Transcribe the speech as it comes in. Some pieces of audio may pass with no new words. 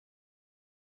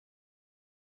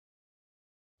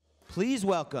Please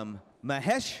welcome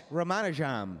Mahesh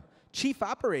Ramachandran, Chief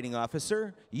Operating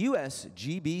Officer,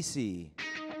 USGBC.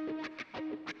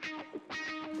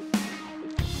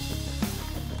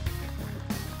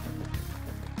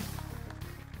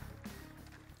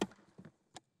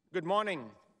 Good morning.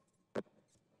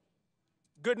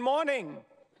 Good morning.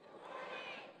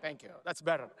 Thank you. That's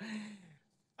better.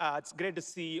 It's great to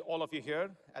see all of you here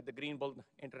at the Greenbuild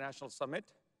International Summit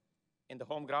in the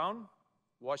home ground,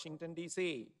 Washington,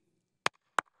 D.C.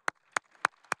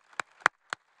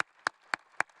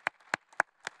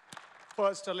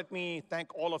 First, let me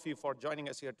thank all of you for joining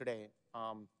us here today,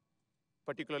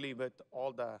 particularly with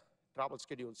all the travel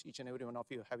schedules each and every one of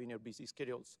you have in your busy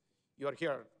schedules. You are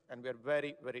here, and we're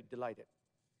very, very delighted.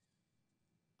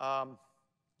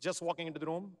 Just walking into the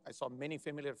room, I saw many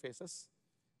familiar faces.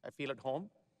 I feel at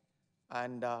home,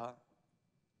 and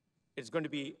it's going to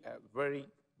be a very,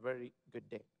 very good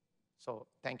day. So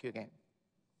thank you again.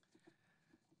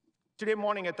 Today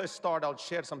morning, at the start, I'll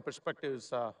share some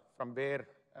perspectives from where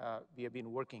we have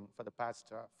been working for the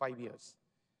past 5 years.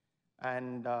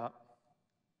 And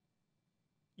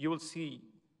you will see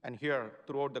and hear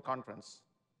throughout the conference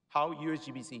how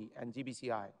USGBC and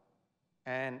GBCI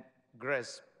and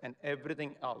GRESP and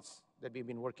everything else that we've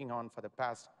been working on for the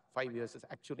past 5 years is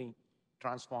actually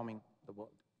transforming the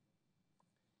world.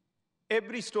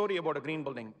 Every story about a green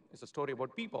building is a story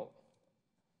about people.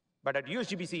 But at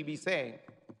USGBC, we say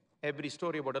every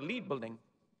story about a LEED building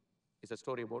is a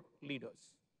story about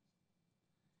leaders.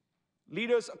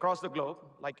 Leaders across the globe,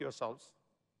 like yourselves,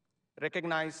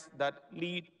 recognize that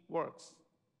LEED works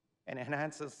and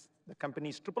enhances the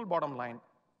company's triple bottom line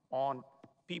on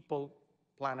people,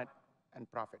 planet,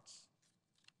 and profits.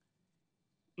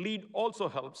 LEED also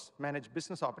helps manage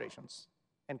business operations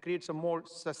and creates a more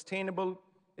sustainable,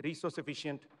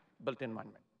 resource-efficient built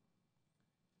environment.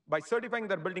 By certifying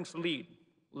their buildings to LEED,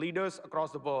 leaders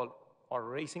across the world are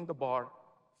raising the bar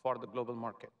for the global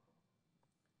market.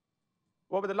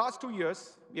 Over the last 2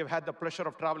 years, we have had the pleasure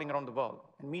of traveling around the world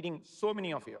and meeting so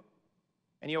many of you,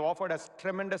 and you have offered us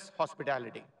tremendous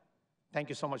hospitality. Thank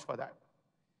you so much for that.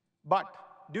 But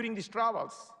during these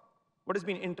travels, what has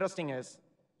been interesting is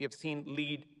we have seen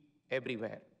LEED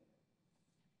everywhere.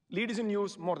 LEED is in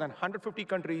use more than 150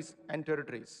 countries and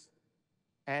territories,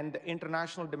 and the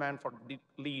international demand for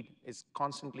LEED is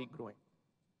constantly growing.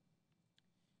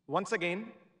 Once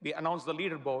again, we announced the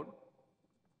leaderboard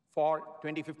for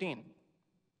 2015,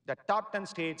 the top 10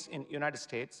 states in the United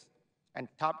States and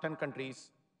top 10 countries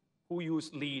who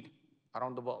use LEED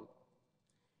around the world.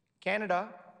 Canada,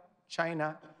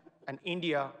 China, and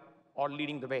India are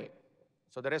leading the way.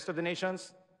 So the rest of the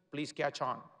nations, please catch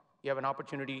on. You have an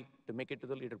opportunity to make it to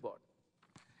the leaderboard.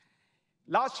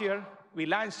 Last year, we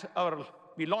launched our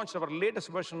latest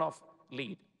version of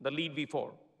LEED, the LEED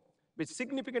V4, which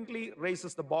significantly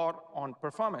raises the bar on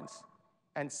performance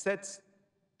and sets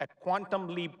a quantum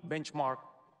leap benchmark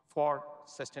for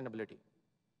sustainability.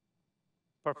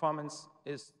 Performance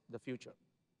is the future.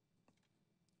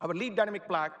 Our LEED dynamic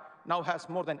plaque now has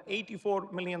more than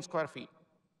 84 million square feet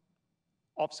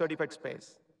of certified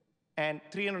space and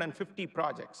 350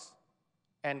 projects,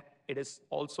 and it is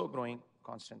also growing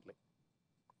constantly.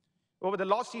 Over the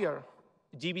last year,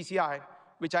 GBCI,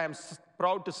 which I am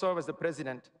proud to serve as the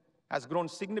president, has grown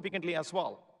significantly as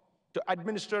well to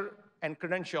administer and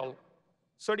credential,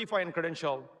 certify and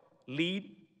credential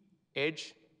LEED,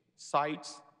 EDGE,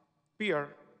 SITES, PEER,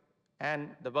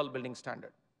 and the WELL building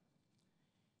standard.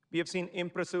 We have seen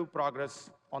impressive progress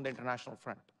on the international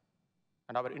front,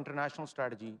 and our international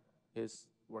strategy is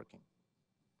working.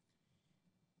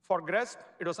 For GRESP,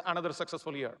 it was another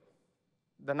successful year.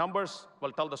 The numbers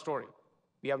will tell the story.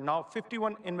 We have now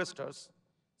 51 investors,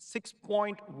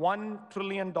 $6.1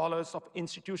 trillion of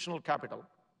institutional capital,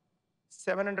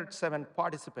 707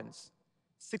 participants,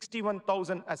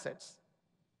 61,000 assets,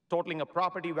 totaling a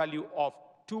property value of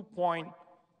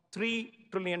 $2.3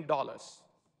 trillion.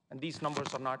 And these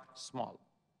numbers are not small.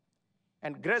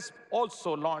 And GRESP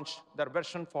also launched their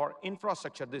version for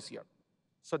infrastructure this year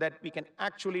so that we can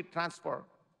actually transfer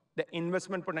the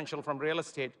investment potential from real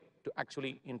estate to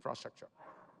actually infrastructure.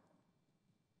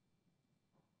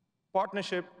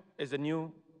 Partnership is the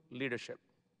new leadership.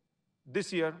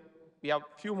 This year, we have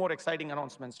a few more exciting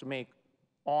announcements to make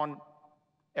on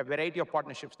a variety of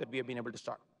partnerships that we have been able to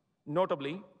start.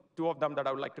 Notably, 2 of them that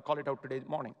I would like to call it out today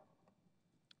morning.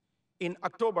 In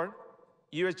October,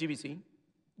 USGBC,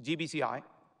 GBCI,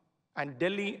 and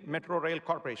Delhi Metro Rail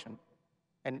Corporation,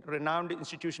 a renowned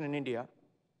institution in India,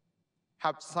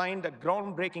 have signed a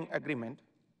groundbreaking agreement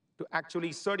to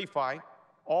actually certify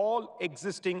all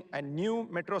existing and new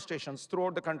metro stations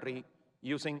throughout the country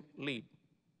using LEED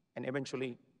and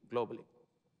eventually globally.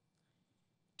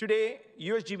 Today,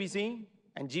 USGBC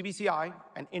and GBCI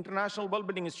and International World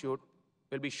Building Institute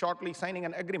will be shortly signing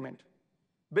an agreement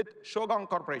with Shougang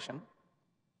Corporation,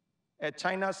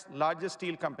 China's largest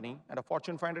steel company and a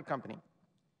Fortune 500 company,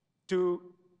 to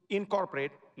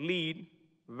incorporate LEED,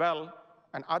 WELL,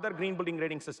 and other green building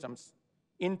rating systems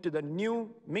into the new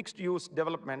mixed-use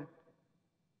development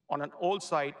on an old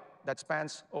site that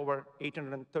spans over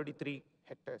 833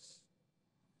 hectares.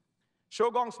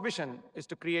 Shougang's vision is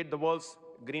to create the world's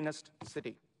greenest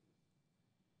city.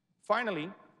 Finally,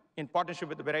 in partnership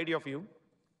with a variety of you,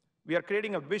 we are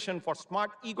creating a vision for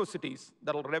smart eco-cities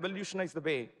that will revolutionize the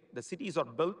way the cities are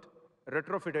built,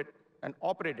 retrofitted, and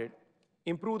operated,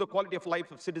 improve the quality of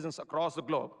life of citizens across the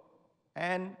globe,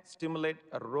 and stimulate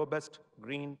a robust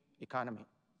green economy.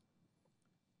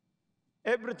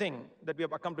 Everything that we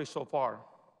have accomplished so far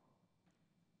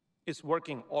is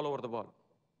working all over the world.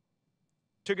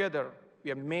 Together, we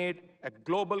have made a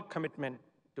global commitment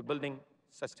to building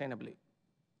sustainably.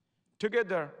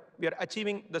 Together, we are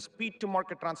achieving the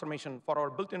speed-to-market transformation for our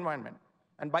built environment,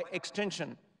 and by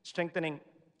extension, strengthening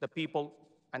the people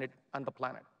and the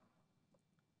planet.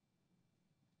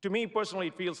 To me, personally,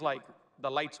 it feels like the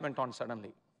lights went on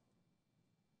suddenly.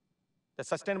 The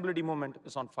sustainability movement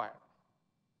is on fire,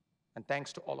 and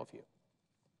thanks to all of you.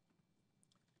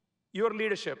 Your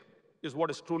leadership is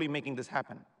what is truly making this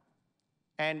happen,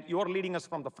 and you're leading us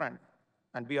from the front,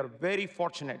 and we are very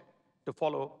fortunate to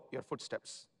follow your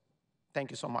footsteps. Thank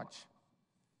you so much.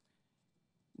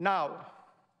 Now,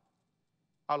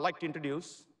 I'd like to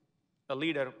introduce a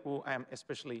leader who I am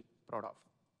especially proud of.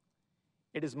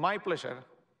 It is my pleasure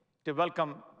to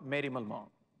welcome Mary Milmo,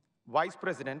 Vice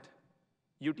President,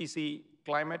 UTC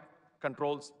Climate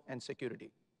Controls and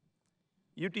Security.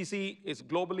 UTC is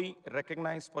globally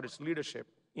recognized for its leadership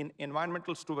in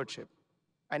environmental stewardship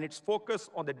and its focus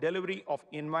on the delivery of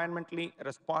environmentally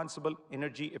responsible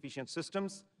energy-efficient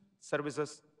systems,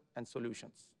 services, and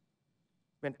solutions.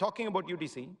 When talking about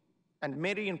UTC, and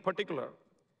Mary in particular,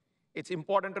 it's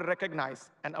important to recognize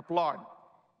and applaud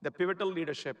the pivotal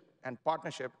leadership and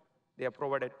partnership they have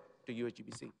provided to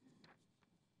USGBC.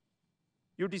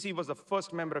 UTC was the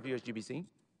first member of USGBC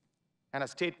and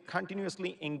has stayed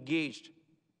continuously engaged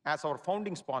as our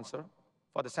founding sponsor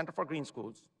for the Center for Green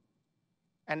Schools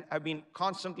and have been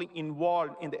constantly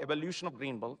involved in the evolution of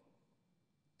Greenbuild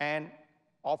and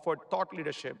offered thought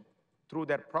leadership through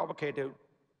their provocative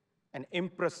and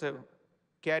impressive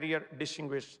career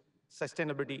distinguished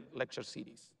sustainability lecture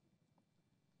series.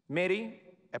 Mary,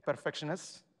 a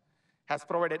perfectionist, has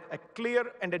provided a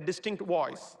clear and a distinct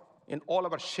voice in all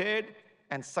of our shared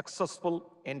and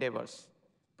successful endeavors.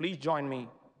 Please join me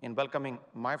in welcoming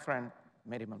my friend,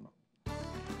 Mary Milmo.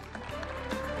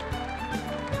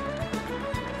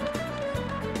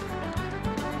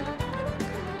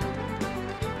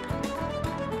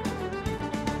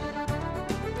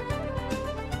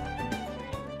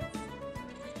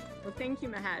 Thank you,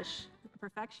 Mahesh. A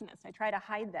perfectionist. I try to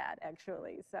hide that,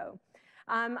 actually. So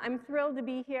I'm thrilled to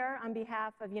be here on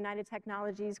behalf of United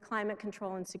Technologies Climate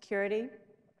Control and Security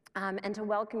and to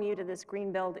welcome you to this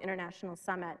Greenbuild International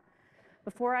Summit.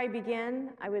 Before I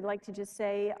begin, I would like to just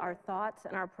say our thoughts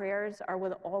and our prayers are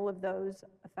with all of those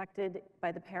affected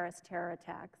by the Paris terror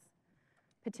attacks,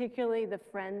 particularly the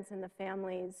friends and the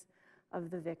families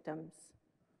of the victims.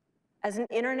 As an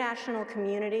international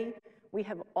community, we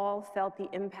have all felt the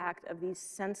impact of these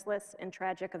senseless and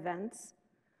tragic events.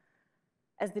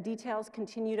 As the details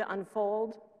continue to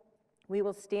unfold, we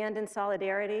will stand in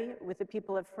solidarity with the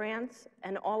people of France,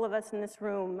 and all of us in this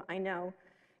room, I know,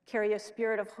 carry a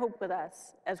spirit of hope with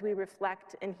us as we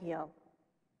reflect and heal.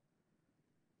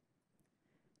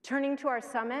 Turning to our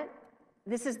summit,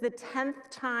 this is the 10th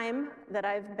time that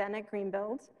I've been at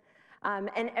Greenbuild,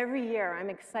 and every year I'm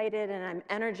excited and I'm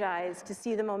energized to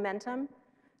see the momentum,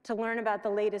 to learn about the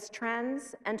latest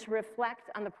trends, and to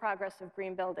reflect on the progress of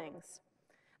green buildings.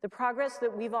 The progress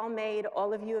that we've all made,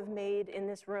 all of you have made in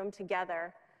this room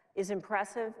together, is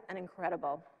impressive and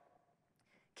incredible.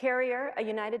 Carrier, a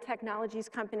United Technologies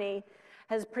company,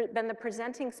 has been the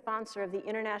presenting sponsor of the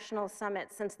International Summit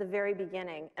since the very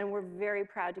beginning, and we're very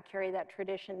proud to carry that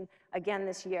tradition again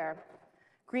this year.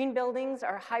 Green buildings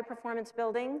are high-performance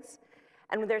buildings,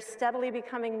 and they're steadily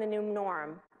becoming the new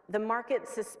norm. The market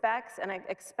suspects and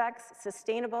expects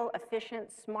sustainable,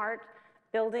 efficient, smart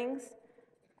buildings,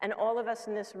 and all of us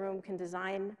in this room can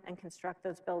design and construct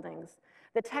those buildings.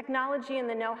 The technology and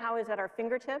the know-how is at our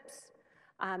fingertips,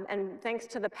 and thanks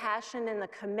to the passion and the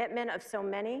commitment of so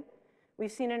many,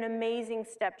 we've seen an amazing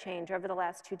step change over the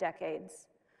last 2 decades.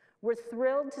 We're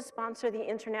thrilled to sponsor the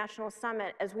International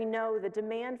Summit as we know the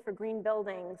demand for green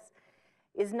buildings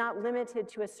is not limited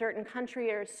to a certain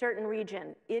country or a certain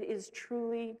region. It is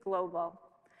truly global.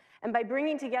 And by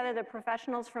bringing together the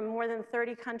professionals from more than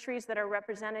 30 countries that are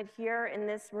represented here in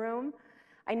this room,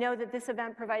 I know that this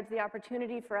event provides the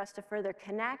opportunity for us to further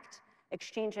connect,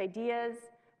 exchange ideas,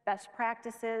 best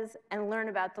practices, and learn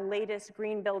about the latest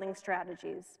green building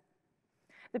strategies.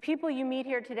 The people you meet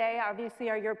here today obviously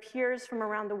are your peers from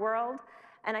around the world,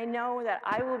 and I know that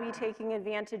I will be taking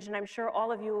advantage, and I'm sure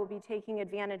all of you will be taking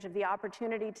advantage of the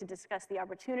opportunity to discuss the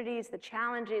opportunities, the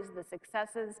challenges, the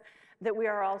successes that we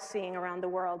are all seeing around the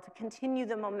world to continue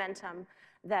the momentum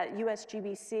that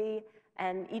USGBC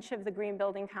and each of the green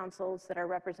building councils that are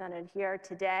represented here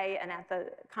today and at the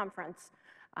conference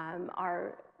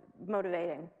are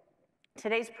motivating.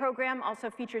 Today's program also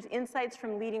features insights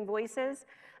from leading voices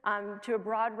to a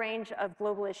broad range of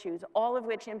global issues, all of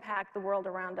which impact the world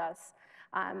around us.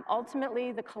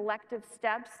 Ultimately, the collective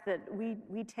steps that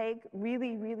we take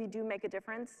really do make a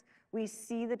difference. We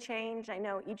see the change. I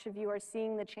know each of you are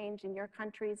seeing the change in your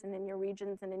countries and in your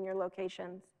regions and in your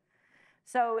locations.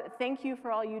 So thank you for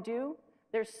all you do.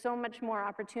 There's so much more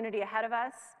opportunity ahead of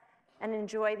us, and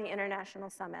enjoy the International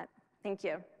Summit. Thank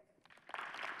you.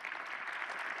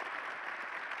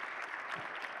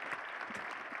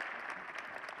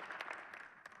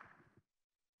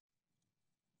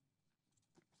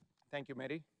 Thank you,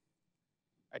 Mary.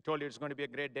 I told you it's going to be a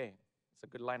great day. It's a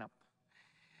good lineup.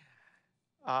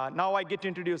 Now I get to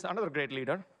introduce another great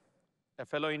leader, a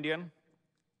fellow Indian,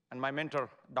 and my mentor,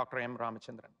 Dr. M.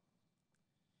 Ramachandran.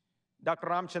 Dr.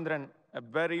 Ramachandran,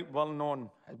 very well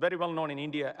known in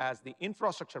India as the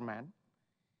infrastructure man,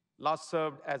 last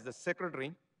served as the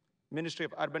Secretary, Ministry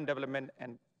of Urban Development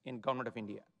and in Government of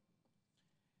India.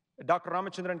 Dr.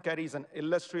 Ramachandran carries an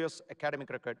illustrious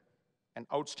academic record, an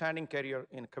outstanding career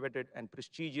in coveted and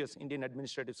prestigious Indian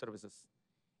administrative services,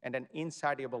 and an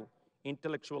insatiable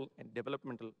intellectual and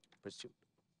developmental pursuit.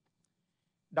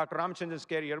 Dr. Ramachandran's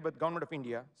career with Government of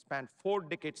India spanned 4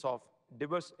 decades of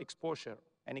diverse exposure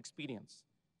and experience,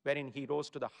 wherein he rose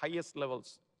to the highest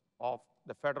levels of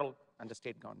the federal and the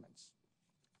state governments.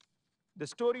 The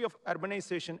story of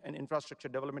urbanization and infrastructure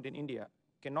development in India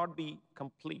cannot be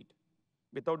complete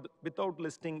without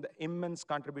listing the immense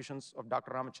contributions of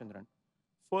Dr. Ramachandran,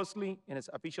 firstly in his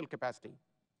official capacity,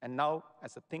 and now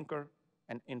as a thinker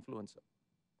and influencer.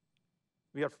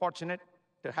 We are fortunate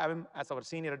to have him as our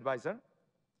senior advisor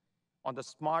on the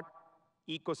smart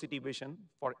eco-city vision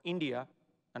for India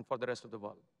and for the rest of the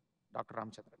world. Dr.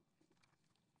 Ramachandran.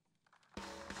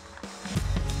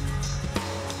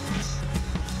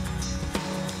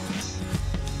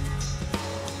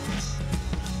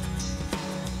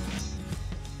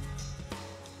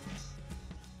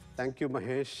 Thank you,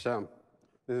 Mahesh.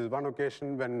 This is one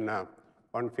occasion when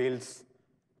one feels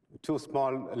too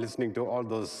small listening to all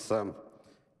those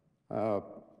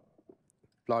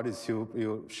plaudits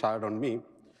you showered on me.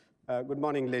 Good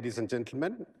morning, ladies and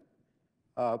gentlemen.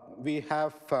 We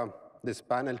have this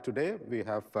panel today. We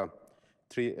have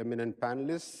 3 eminent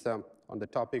panelists on the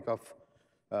topic of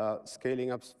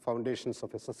scaling up foundations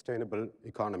of a sustainable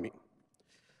economy.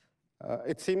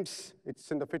 It seems it's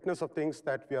in the fitness of things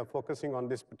that we are focusing on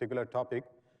this particular topic,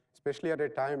 especially at a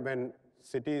time when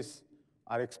cities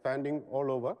are expanding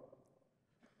all over.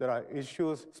 There are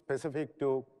issues specific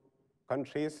to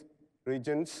countries,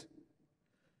 regions,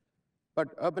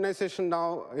 but urbanization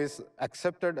now is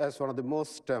accepted as one of the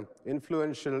most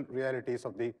influential realities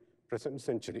of the present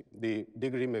century. The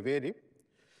degree may vary.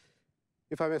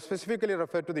 If I may specifically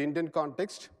refer to the Indian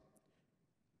context,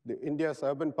 India's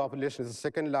urban population is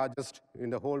the 2nd largest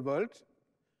in the whole world.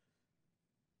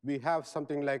 We have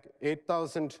something like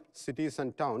 8,000 cities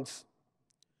and towns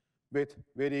with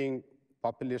varying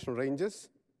population ranges.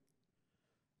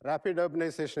 Rapid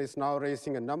urbanization is now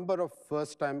raising a number of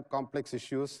first-time complex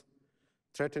issues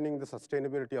threatening the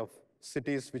sustainability of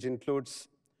cities, which includes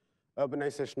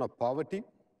urbanization of poverty,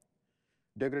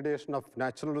 degradation of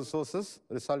natural resources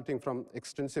resulting from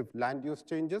extensive land use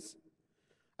changes,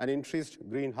 and increased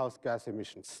greenhouse gas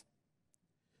emissions.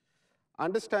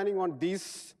 Understanding on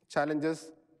these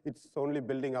challenges, it's only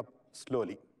building up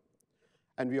slowly.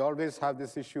 And we always have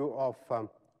this issue of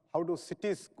how do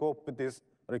cities cope with this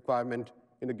requirement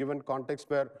in a given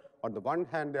context where, on the one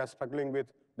hand, they are struggling with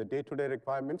the day-to-day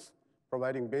requirements,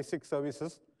 providing basic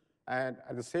services, and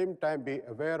at the same time be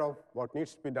aware of what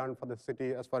needs to be done for the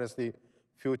city as far as the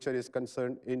future is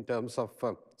concerned in terms of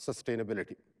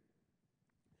sustainability.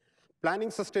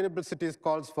 Planning sustainable cities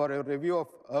calls for a review of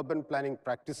urban planning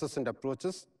practices and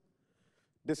approaches,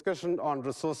 discussion on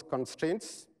resource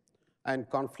constraints and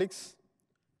conflicts,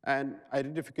 and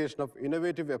identification of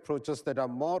innovative approaches that are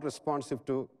more responsive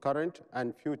to current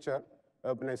and future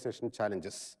urbanization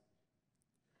challenges.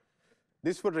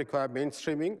 This would require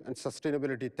mainstreaming and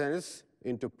sustainability tenets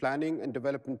into planning and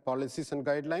development policies and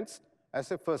guidelines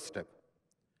as a first step.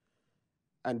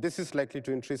 And this is likely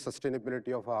to increase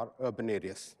sustainability of our urban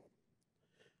areas.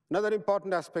 Another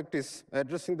important aspect is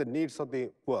addressing the needs of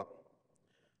the poor.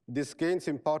 This gains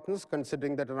importance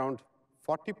considering that around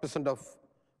 40% of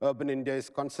urban India is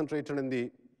concentrated in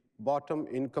the bottom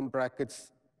income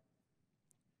brackets.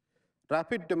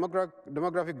 Rapid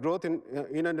demographic growth in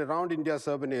and around India's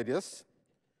urban areas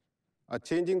are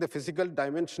changing the physical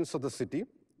dimensions of the city,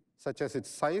 such as its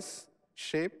size,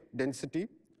 shape, density,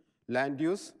 land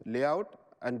use, layout,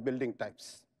 and building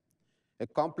types. A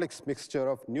complex mixture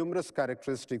of numerous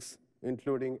characteristics,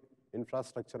 including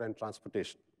infrastructure and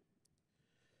transportation.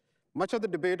 Much of the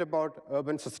debate about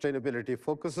urban sustainability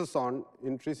focuses on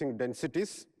increasing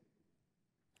densities,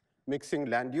 mixing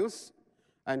land use,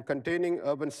 and containing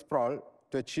urban sprawl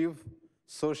to achieve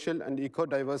social and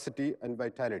eco-diversity and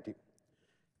vitality,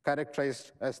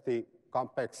 characterized as the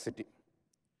compact city.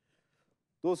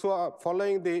 Those who are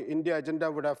following the India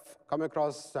agenda would have come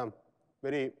across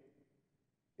very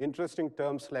interesting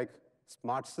terms like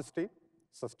smart city,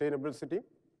 sustainable city.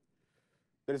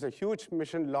 There is a huge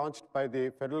mission launched by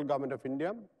the federal government of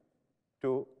India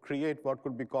to create what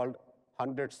could be called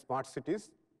 100 smart cities,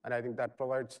 and I think that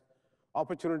provides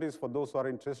opportunities for those who are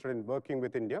interested in working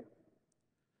with India.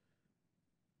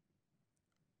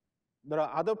 There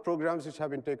are other programs which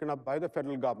have been taken up by the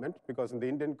federal government, because in the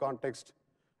Indian context,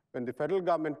 when the federal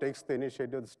government takes the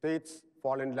initiative, the states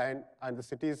fall in line and the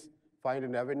cities find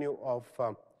an avenue of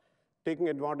taking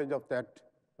advantage of that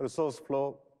resource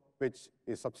flow, which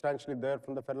is substantially there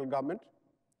from the federal government.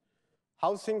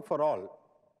 Housing for all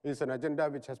is an agenda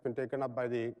which has been taken up by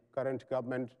the current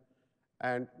government,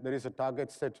 and there is a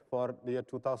target set for the year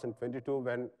 2022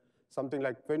 when something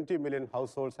like 20 million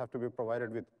households have to be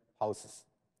provided with houses.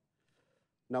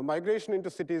 Now, migration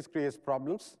into cities creates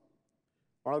problems.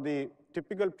 One of the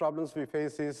typical problems we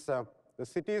face is the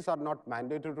cities are not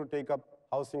mandated to take up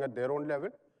housing at their own level.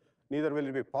 Neither will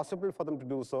it be possible for them to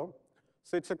do so.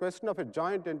 So it's a question of a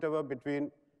joint endeavor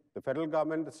between the federal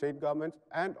government, the state governments,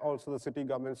 and also the city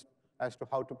governments as to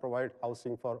how to provide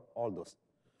housing for all those.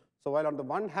 So while on the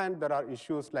one hand, there are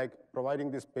issues like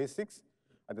providing these basics,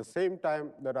 at the same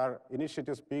time, there are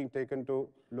initiatives being taken to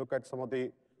look at some of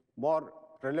the more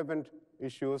relevant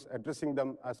issues, addressing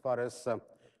them as far as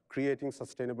creating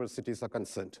sustainable cities are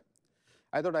concerned.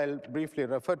 I thought I'll briefly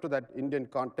refer to that Indian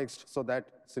context so that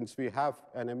since we have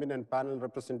an eminent panel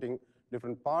representing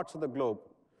different parts of the globe,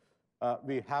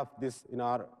 we have this in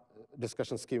our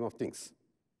discussion scheme of things.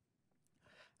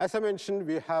 As I mentioned,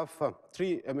 we have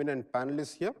three eminent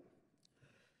panelists here.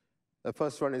 The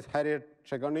first one is Harriet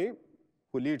Tregoning,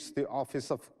 who leads the Office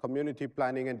of Community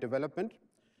Planning and Development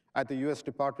at the US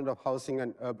Department of Housing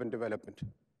and Urban Development.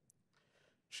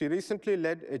 She recently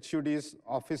led HUD's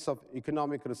Office of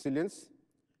Economic Resilience,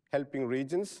 helping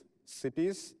regions,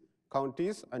 cities,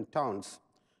 counties, and towns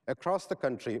across the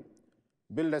country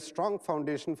build a strong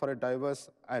foundation for a diverse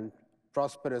and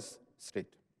prosperous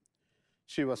state.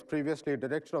 She was previously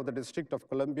director of the District of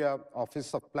Columbia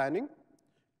Office of Planning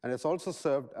and has also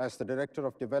served as the Director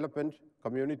of Development,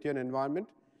 Community, and Environment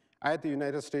at the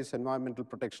United States Environmental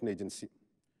Protection Agency.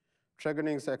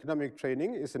 Tregoning's academic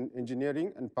training is in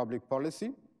engineering and public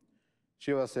policy.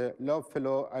 She was a law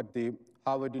fellow at the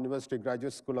Harvard University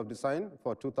Graduate School of Design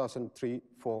for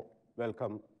 2003-04.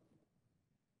 Welcome.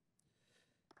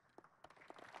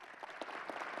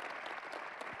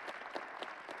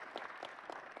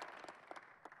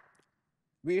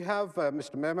 We have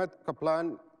Mr. Mehmet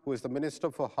Kaplan, who is the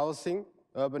Minister for Housing,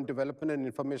 Urban Development, and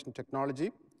Information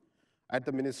Technology at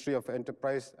the Ministry of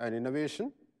Enterprise and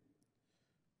Innovation.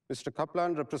 Mr.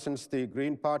 Kaplan represents the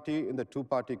Green Party in the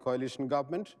two-party coalition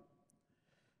government.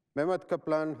 Mehmet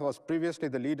Kaplan was previously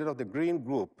the leader of the Green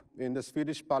Group in the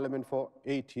Swedish Parliament for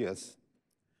 8 years.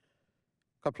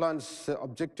 Kaplan's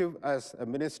objective as a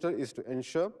minister is to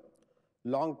ensure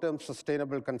long-term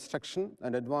sustainable construction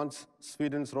and advance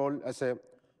Sweden's role as a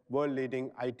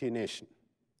world-leading IT nation.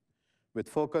 With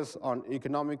focus on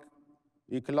economic,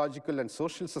 ecological, and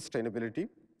social sustainability,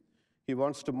 he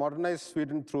wants to modernize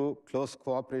Sweden through close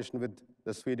cooperation with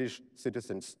the Swedish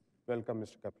citizens. Welcome,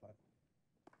 Mr. Kaplan.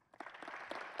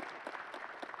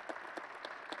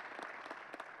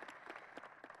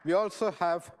 We also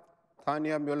have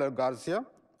Tanya Muller Garcia,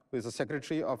 who is the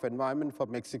Secretary of Environment for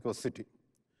Mexico City.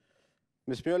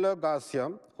 Ms. Muller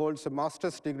Garcia holds a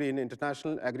master's degree in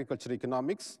international agriculture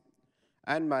economics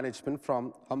and management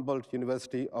from Humboldt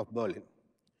University of Berlin.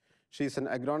 She is an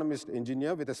agronomist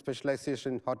engineer with a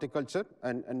specialization in horticulture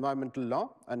and environmental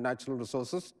law and natural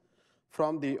resources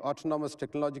from the Autonomous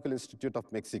Technological Institute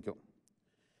of Mexico.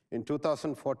 In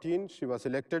 2014, she was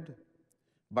elected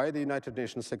by the United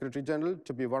Nations Secretary General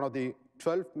to be one of the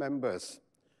 12 members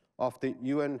of the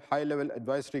UN High-Level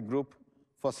Advisory Group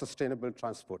for Sustainable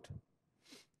Transport.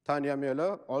 Tanya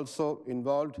Muller also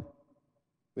involved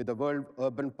with the World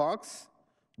Urban Parks,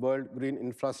 World Green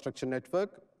Infrastructure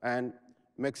Network, and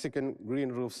Mexican Green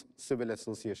Roofs Civil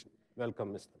Association.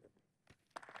 Welcome, Ms. Muller.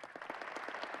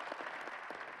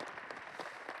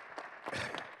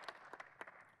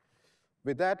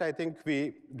 With that, I think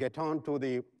we get on to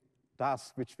the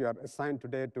task which we are assigned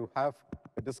today to have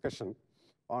a discussion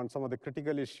on some of the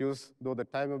critical issues, though the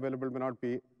time available may not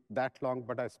be that long,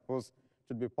 but I suppose it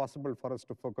should be possible for us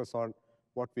to focus on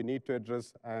what we need to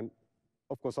address and,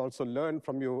 of course, also learn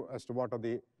from you as to what are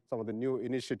some of the new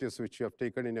initiatives which you have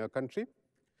taken in your country.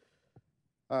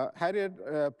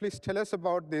 Harriet, please tell us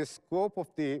about the scope of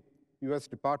the US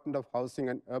Department of Housing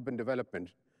and Urban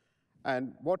Development,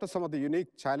 and what are some of the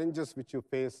unique challenges which you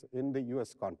face in the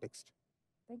US context?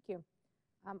 Thank you.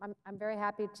 I'm very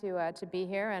happy to be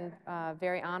here and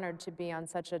very honored to be on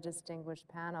such a distinguished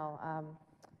panel.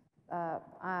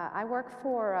 I work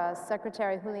for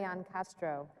Secretary Julian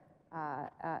Castro,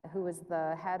 who is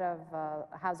the head of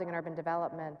Housing and Urban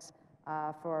Development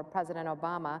for President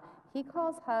Obama. He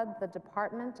calls HUD the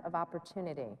Department of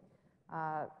Opportunity.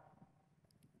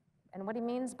 And what he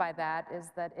means by that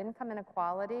is that income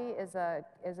inequality is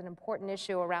an important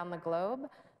issue around the globe,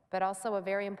 but also a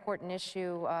very important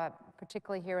issue,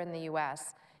 particularly here in the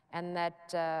US. And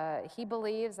that he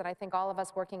believes, and I think all of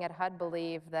us working at HUD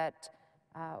believe, that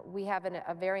we have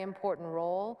a very important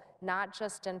role, not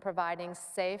just in providing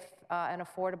safe and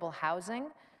affordable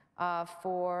housing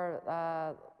for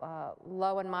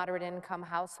low and moderate income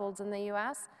households in the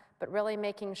US, but really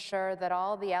making sure that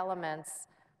all the elements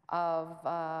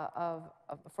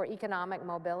for economic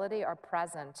mobility are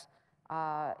present,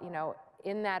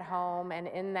 in that home and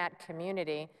in that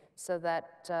community, so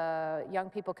that young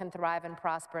people can thrive and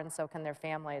prosper, and so can their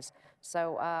families.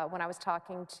 So when I was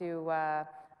talking to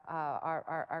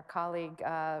our colleague,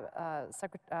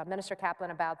 Minister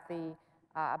Kaplan, about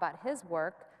his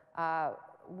work,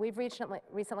 we've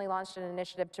recently launched an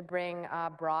initiative to bring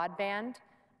broadband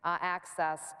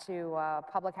access to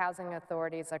public housing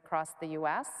authorities across the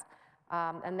US.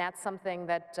 And that's something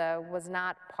that was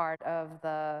not part of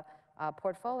the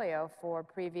portfolio for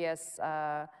previous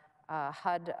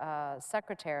HUD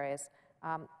secretaries.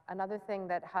 Another thing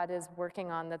that HUD is working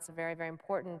on that's very, very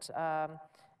important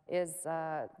is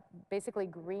basically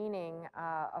greening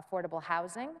affordable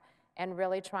housing and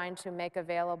really trying to make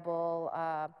available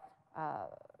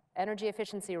energy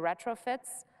efficiency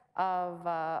retrofits of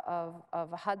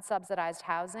HUD subsidized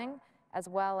housing, as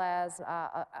well as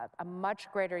a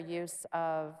much greater use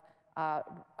of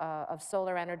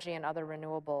solar energy and other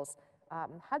renewables.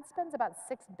 HUD spends about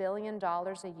 $6 billion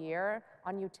a year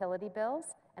on utility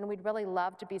bills, and we'd really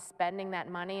love to be spending that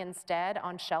money instead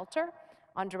on shelter,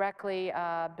 on directly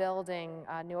building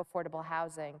new affordable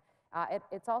housing.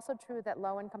 It's also true that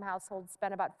low-income households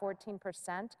spend about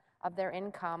 14% of their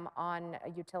income on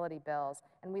utility bills,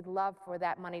 and we'd love for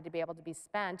that money to be able to be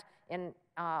spent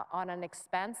on an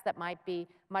expense that might be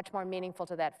much more meaningful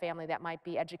to that family, that might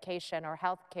be education or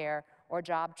health care or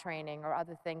job training or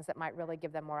other things that might really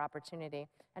give them more opportunity.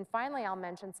 And finally, I'll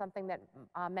mention something that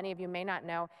many of you may not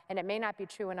know, and it may not be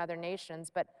true in other nations,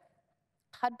 but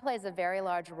HUD plays a very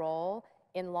large role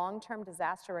in long-term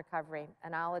disaster recovery.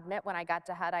 And I'll admit, when I got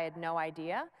to HUD, I had no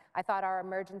idea. I thought our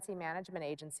emergency management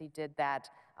agency did that.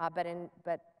 But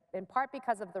in part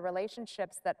because of the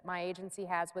relationships that my agency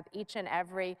has with each and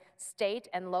every state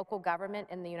and local government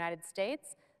in the United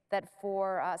States, that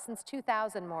since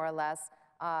 2000, more or less,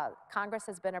 Congress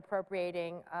has been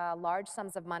appropriating large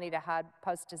sums of money to HUD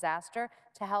post-disaster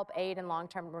to help aid in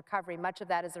long-term recovery. Much of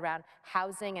that is around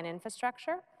housing and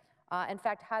infrastructure. In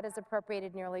fact, HUD has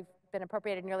been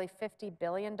appropriated nearly $50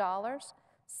 billion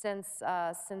since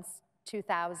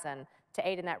 2000 to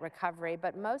aid in that recovery.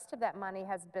 But most of that money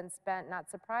has been spent,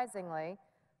 not surprisingly,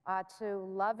 to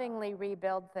lovingly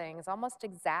rebuild things almost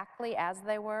exactly as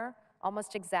they were,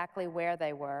 almost exactly where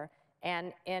they were.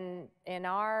 And in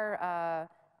our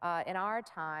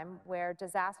time, where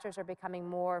disasters are becoming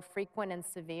more frequent and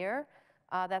severe,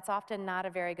 that's often not a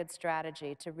very good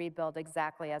strategy to rebuild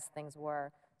exactly as things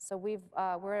were. So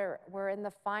we're in the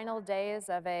final days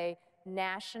of a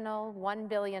national $1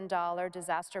 billion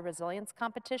disaster resilience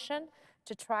competition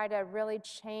to try to really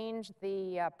change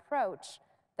the approach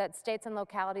that states and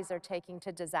localities are taking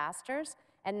to disasters,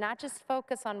 and not just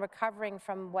focus on recovering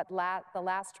from the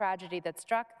last tragedy that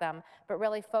struck them, but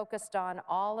really focused on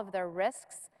all of their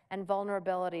risks and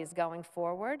vulnerabilities going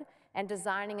forward, and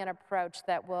designing an approach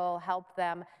that will help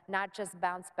them not just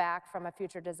bounce back from a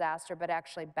future disaster, but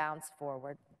actually bounce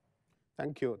forward.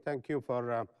 Thank you. Thank you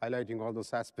for highlighting all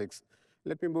those aspects.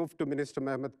 Let me move to Minister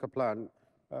Mehmet Kaplan.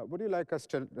 Would you like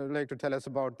to tell us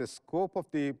about the scope of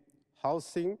the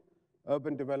Housing,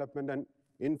 Urban Development, and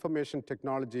Information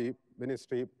Technology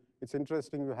Ministry? It's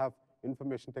interesting you have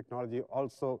information technology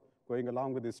also going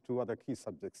along with these two other key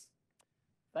subjects.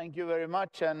 Thank you very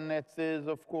much, and it is,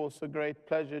 of course, a great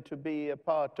pleasure to be a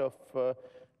part of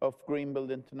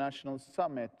Greenbuild International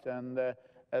Summit. And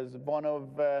as one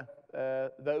of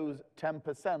those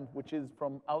 10%, which is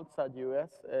from outside US,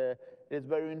 it's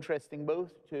very interesting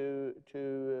both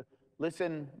to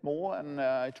listen more, and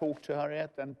I talked to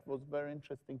Harriet, and it was very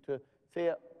interesting to see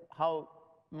how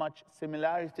much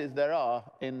similarities there are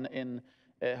in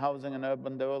housing and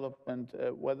urban development,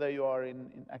 whether you are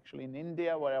actually in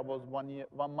India, where I was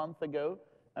 1 month ago,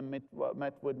 and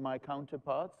met with my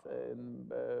counterparts in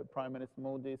Prime Minister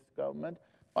Modi's government,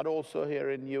 but also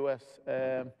here in US.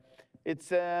 It's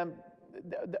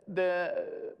the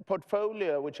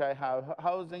portfolio which I have,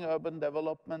 housing, urban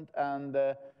development,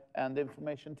 and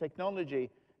information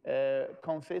technology,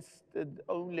 consisted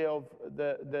only of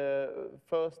the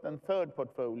first and third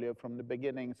portfolio from the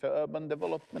beginning. So urban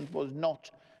development was not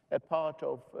a part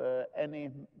of any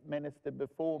minister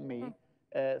before me.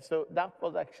 So that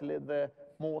was actually the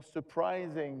more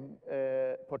surprising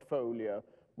portfolio,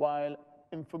 while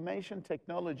information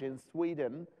technology in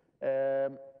Sweden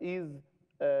is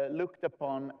looked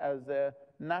upon as a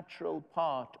natural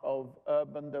part of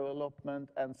urban development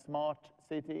and smart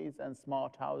cities and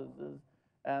smart houses,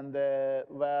 and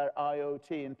where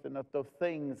IoT, Internet of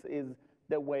Things, is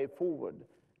the way forward.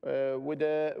 With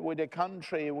a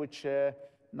country which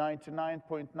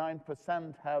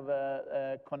 99.9% have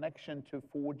a connection to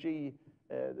 4G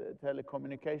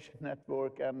telecommunication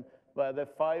network, and where the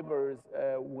fibers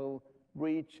will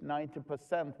reach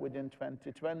 90% within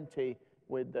 2020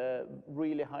 with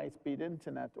really high-speed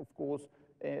internet. Of course,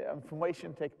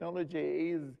 information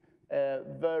technology is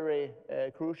very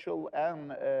crucial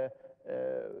and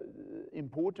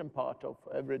important part of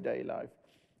everyday life.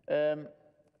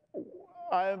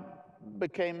 I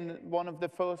became one of the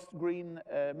first green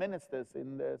ministers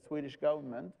in the Swedish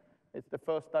government. It's the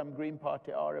first time Green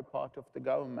Party are a part of the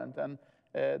government, and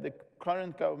the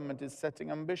current government is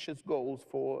setting ambitious goals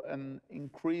for an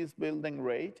increased building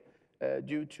rate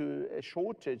due to a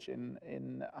shortage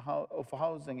of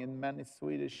housing in many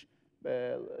Swedish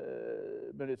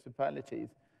municipalities.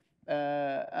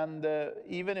 And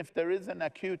even if there is an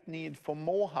acute need for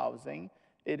more housing,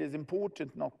 it is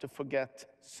important not to forget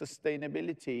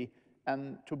sustainability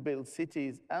and to build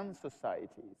cities and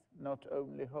societies, not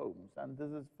only homes. And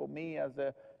this is, for me, as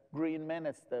a green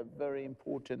minister, a very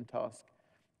important task.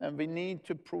 And we need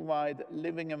to provide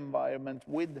living environment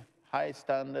with high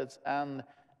standards and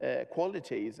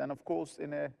qualities. And of course,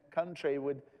 in a country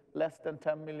with less than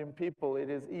 10 million people, it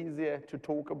is easier to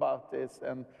talk about this,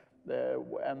 and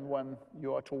when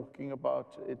you are talking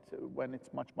about it when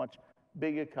it's much, much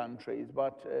bigger countries.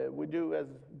 But we do as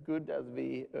good as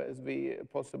we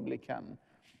possibly can.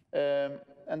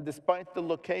 And despite the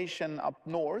location up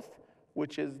north,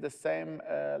 which is the same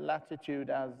latitude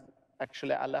as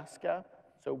actually Alaska,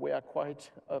 so we are quite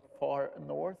far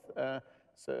north.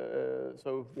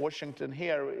 So Washington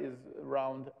here is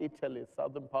around Italy,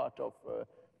 southern part of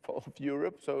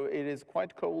Europe, so it is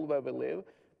quite cold where we live.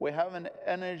 We have an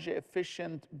energy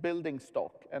efficient building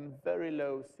stock and very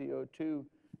low CO2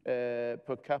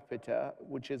 per capita,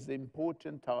 which is an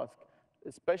important task,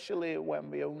 especially when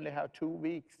we only have 2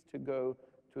 weeks to go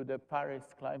to the Paris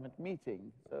climate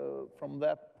meeting. So from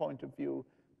that point of view,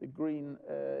 the green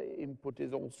input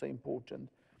is also important.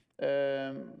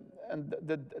 And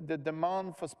the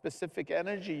demand for specific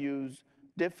energy use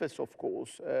differs, of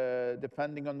course,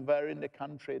 depending on where in the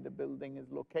country the building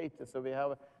is located. So we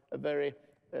have a very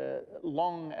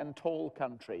long and tall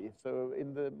country. So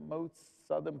in the most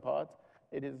southern part,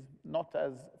 it is not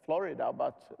as Florida,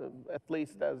 but at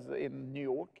least as in New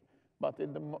York. But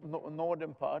in the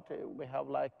northern part, we have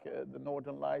like the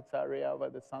Northern Lights area where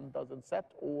the sun doesn't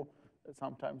set, or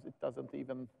sometimes it doesn't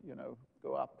even,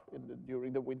 go up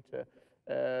during the winter.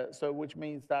 So which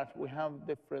means that we have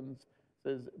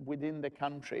differences within the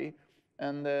country.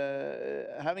 And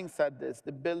having said this,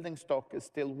 the building stock is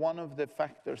still one of the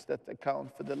factors that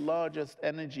account for the largest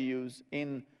energy use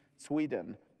in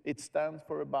Sweden. It stands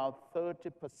for about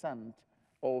 30%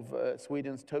 of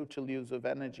Sweden's total use of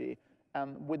energy.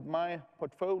 And with my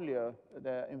portfolio,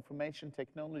 the information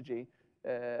technology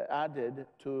added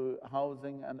to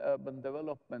housing and urban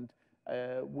development,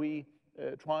 we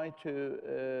try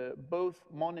to both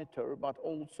monitor but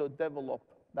also develop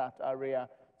that area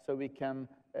so we can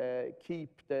keep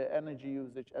the energy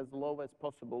usage as low as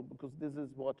possible, because this is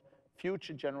what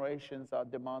future generations are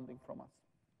demanding from us.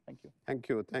 Thank you. Thank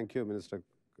you. Thank you, Minister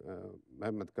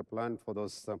Mehmet Kaplan, for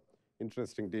those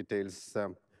interesting details.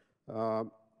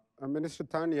 Minister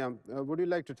Tanya, would you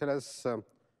like to tell us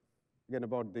again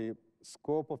about the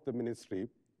scope of the ministry?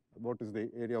 What is the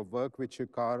area of work which you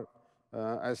cover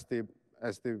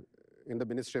in the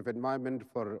Ministry of Environment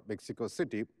for Mexico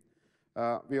City?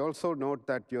 We also note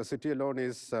that your city alone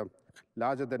is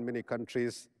larger than many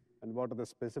countries, and what are the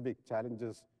specific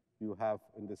challenges you have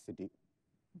in this city?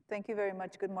 Thank you very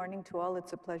much. Good morning to all.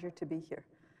 It's a pleasure to be here.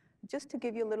 Just to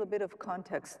give you a little bit of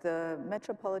context, the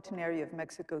metropolitan area of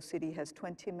Mexico City has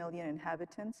 20 million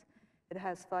inhabitants. It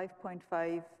has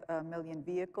 5.5 million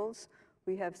vehicles.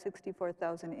 We have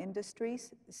 64,000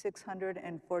 industries,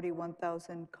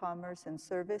 641,000 commerce and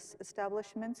service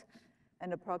establishments,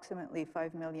 and approximately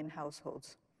 5 million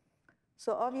households.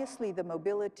 So obviously the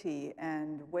mobility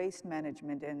and waste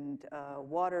management and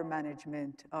water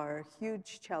management are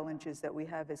huge challenges that we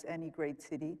have as any great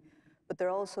city, but they're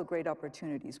also great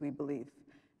opportunities, we believe.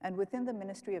 And within the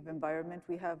Ministry of Environment,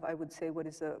 we have, I would say, what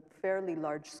is a fairly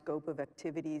large scope of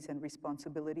activities and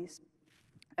responsibilities.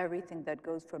 Everything that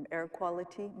goes from air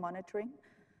quality monitoring.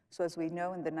 So as we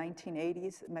know, in the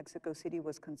 1980s, Mexico City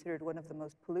was considered one of the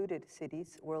most polluted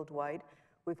cities worldwide.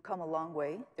 We've come a long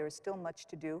way. There is still much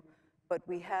to do, but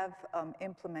we have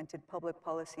implemented public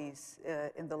policies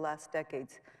in the last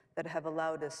decades that have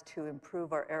allowed us to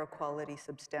improve our air quality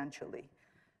substantially.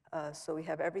 So we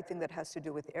have everything that has to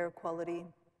do with air quality,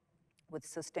 with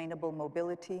sustainable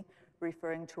mobility,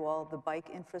 referring to all the bike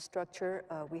infrastructure.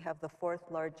 We have the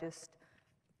 4th largest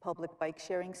public bike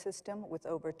sharing system with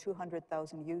over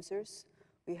 200,000 users.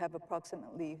 We have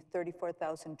approximately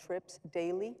 34,000 trips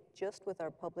daily just with our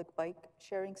public bike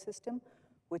sharing system,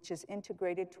 which is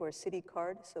integrated to our city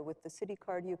card. So with the city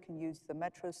card, you can use the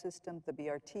metro system, the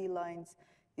BRT lines,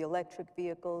 the electric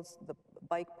vehicles, the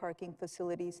bike parking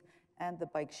facilities, and the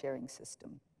bike sharing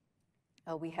system.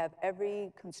 We have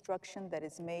every construction that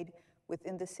is made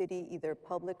within the city, either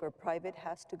public or private,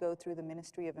 has to go through the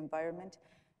Ministry of Environment,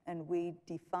 and we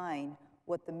define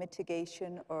what the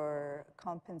mitigation or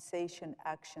compensation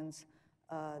actions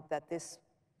that this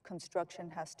construction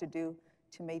has to do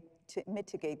to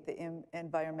mitigate the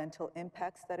environmental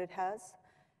impacts that it has.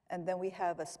 And then we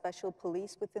have a special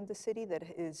police within the city that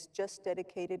is just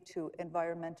dedicated to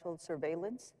environmental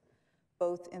surveillance,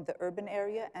 both in the urban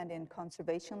area and in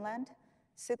conservation land.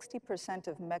 60%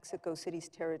 of Mexico City's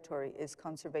territory is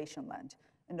conservation land,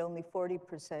 and only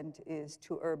 40% is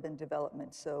to urban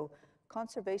development. So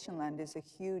conservation land is a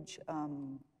huge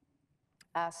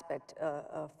aspect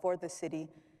for the city,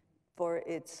 for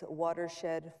its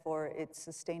watershed, for its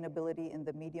sustainability in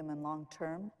the medium and long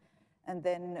term. And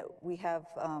then we have,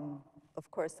 of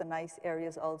course, the nice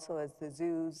areas also as the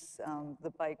zoos,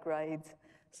 the bike rides.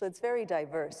 So it's very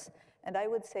diverse. And I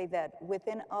would say that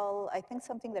within all, I think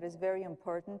something that is very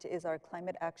important is our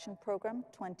climate action program,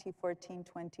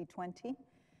 2014-2020,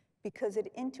 because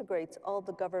it integrates all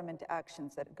the government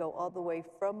actions that go all the way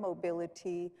from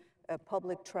mobility,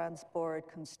 public transport,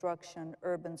 construction,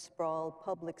 urban sprawl,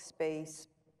 public space,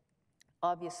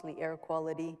 obviously air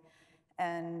quality,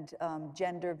 and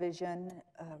gender vision,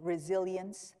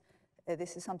 resilience.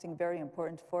 This is something very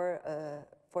important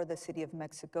for the City of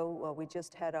Mexico. We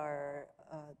just had our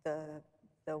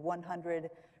the 100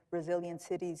 Resilient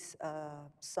Cities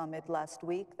Summit last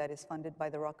week that is funded by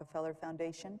the Rockefeller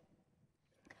Foundation.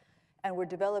 And we're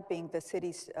developing the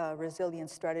city's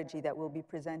resilience strategy that will be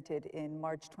presented in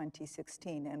March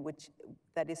 2016, and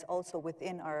that is also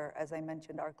within our, as I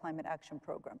mentioned, our climate action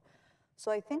program.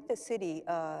 So I think the city,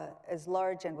 as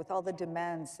large and with all the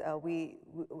demands, we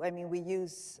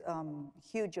use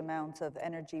huge amounts of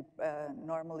energy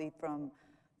normally from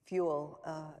fuel.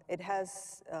 It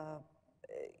has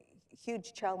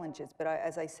huge challenges, but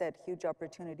as I said, huge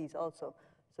opportunities also.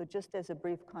 So just as a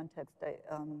brief context,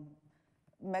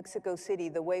 Mexico City,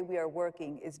 the way we are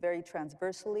working is very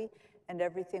transversally, and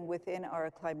everything within our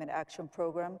climate action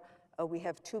program. We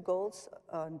have 2 goals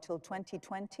until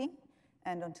 2020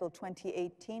 and until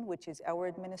 2018, which is our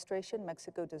administration.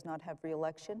 Mexico does not have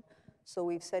re-election. So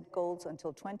we've set goals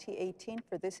until 2018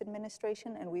 for this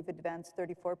administration, and we've advanced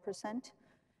 34%.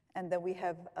 And then we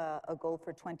have a goal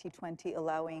for 2020,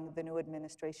 allowing the new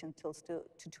administration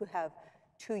to have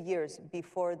 2 years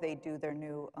before they do their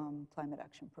new climate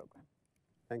action program.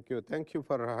 Thank you. Thank you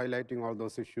for highlighting all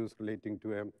those issues relating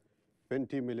to a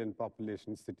 20 million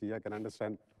population city. I can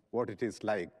understand what it is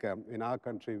like. In our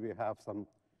country, we have some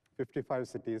 55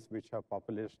 cities which have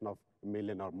population of 1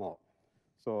 million or more.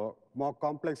 So more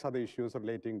complex are the issues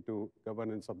relating to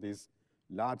governance of these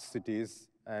large cities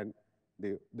and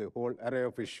the whole array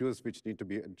of issues which need to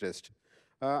be addressed.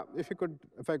 If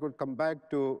I could come back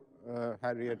to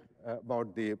Harriet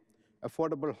about the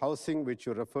affordable housing which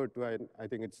you referred to, I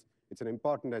think it's an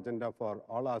important agenda for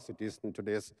all our cities in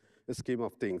today's scheme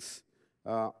of things.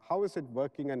 How is it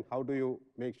working, and how do you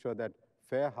make sure that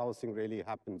fair housing really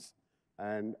happens?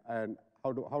 And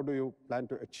how do you plan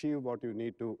to achieve what you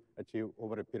need to achieve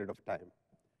over a period of time?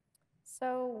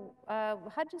 So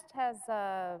HUD just has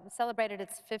celebrated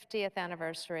its 50th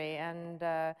anniversary, and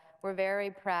we're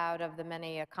very proud of the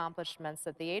many accomplishments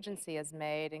that the agency has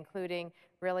made, including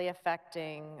really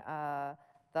affecting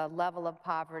the level of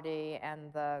poverty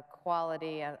and the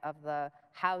quality of the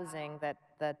housing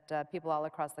that people all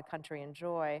across the country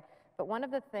enjoy. But one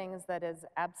of the things that is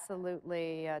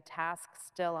absolutely a task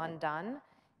still undone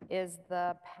is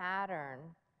the pattern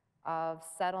of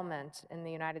settlement in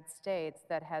the United States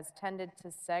that has tended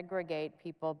to segregate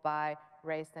people by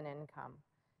race and income.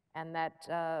 And that,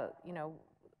 you know,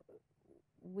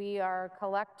 we are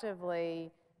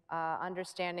collectively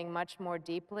understanding much more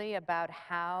deeply about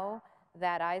how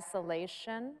that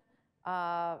isolation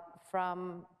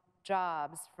from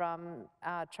jobs, from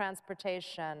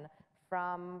transportation,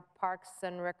 from parks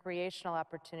and recreational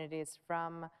opportunities,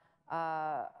 from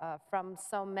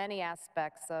so many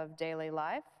aspects of daily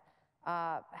life,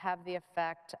 have the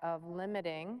effect of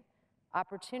limiting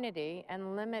opportunity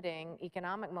and limiting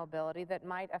economic mobility that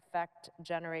might affect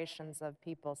generations of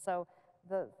people. So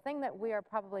the thing that we are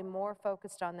probably more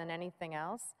focused on than anything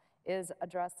else is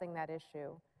addressing that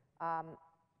issue.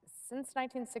 Since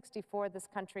 1964, this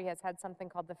country has had something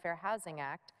called the Fair Housing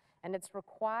Act, and it's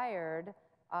required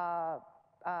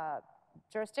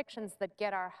jurisdictions that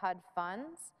get our HUD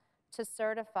funds to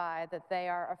certify that they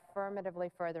are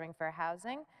affirmatively furthering fair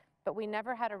housing, but we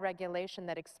never had a regulation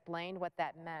that explained what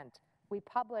that meant. We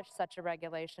published such a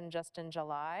regulation just in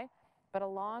July, but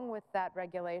along with that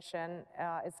regulation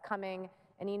is coming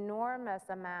an enormous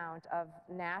amount of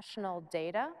national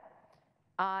data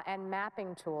and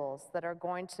mapping tools that are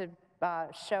going to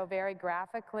show very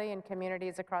graphically in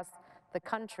communities across the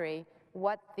country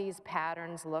what these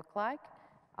patterns look like.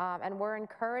 And we're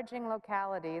encouraging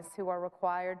localities who are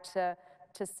required to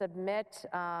submit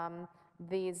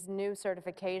these new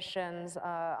certifications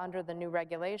under the new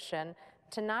regulation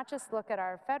to not just look at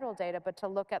our federal data, but to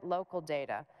look at local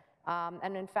data.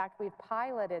 And in fact, we've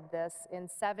piloted this in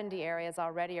 70 areas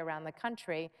already around the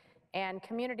country, and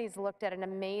communities looked at an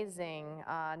amazing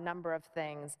number of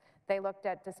things. They looked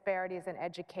at disparities in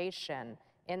education,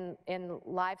 in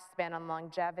lifespan and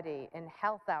longevity, in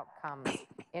health outcomes,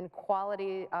 in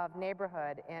quality of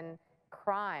neighborhood, in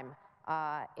crime,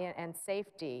 and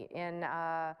safety, in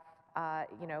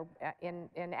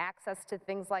access to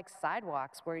things like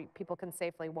sidewalks where people can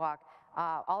safely walk.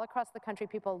 All across the country,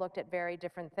 people looked at very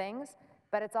different things,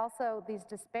 but it's also, these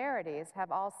disparities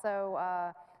have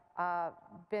also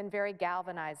been very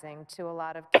galvanizing to a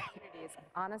lot of communities.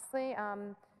 Honestly,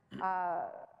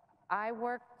 I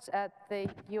worked at the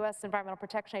U.S. Environmental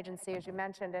Protection Agency, as you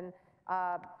mentioned, and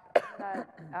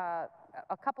a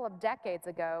couple of decades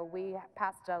ago, we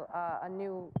passed a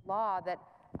new law that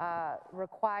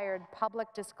required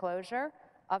public disclosure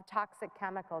of toxic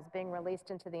chemicals being released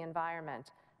into the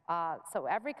environment. So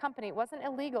every company, it wasn't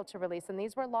illegal to release, and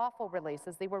these were lawful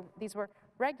releases. These were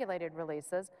regulated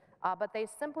releases, but they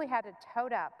simply had to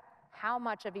tote up how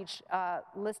much of each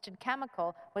listed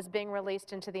chemical was being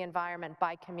released into the environment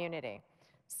by community,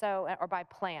 so, or by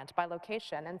plant, by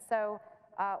location. And so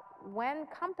when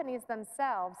companies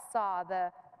themselves saw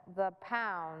the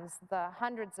pounds, the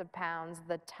hundreds of pounds,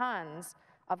 the tons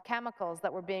of chemicals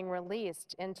that were being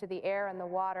released into the air and the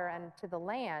water and to the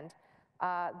land,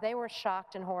 they were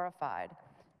shocked and horrified.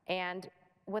 And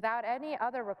without any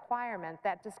other requirement,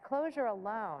 that disclosure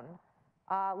alone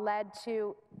led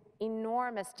to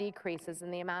enormous decreases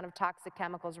in the amount of toxic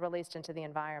chemicals released into the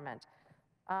environment.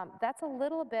 That's a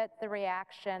little bit the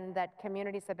reaction that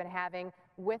communities have been having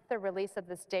with the release of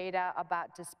this data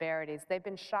about disparities. They've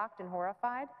been shocked and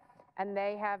horrified, and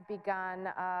they have begun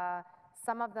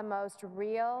some of the most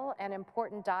real and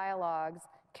important dialogues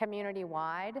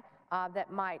community-wide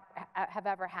that might have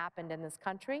ever happened in this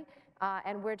country,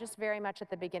 and we're just very much at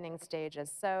the beginning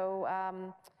stages. So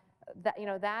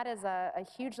that is a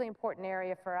hugely important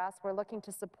area for us. We're looking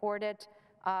to support it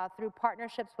through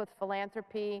partnerships with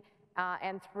philanthropy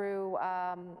and through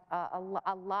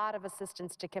a lot of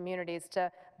assistance to communities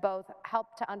to both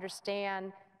help to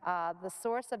understand the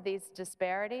source of these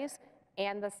disparities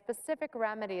and the specific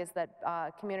remedies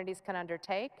that communities can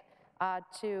undertake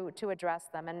to address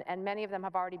them. And many of them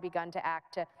have already begun to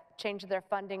act to change their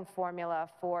funding formula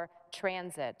for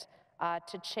transit,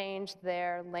 to change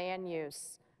their land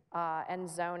use and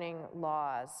zoning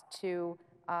laws, to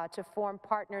form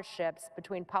partnerships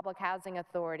between public housing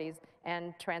authorities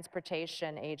and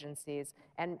transportation agencies,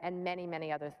 and many,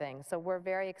 many other things. So we're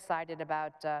very excited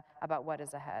about what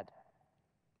is ahead.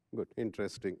 Good,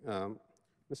 interesting.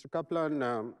 Mr.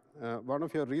 Kaplan, one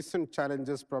of your recent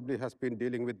challenges probably has been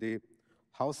dealing with the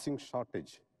housing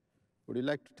shortage. Would you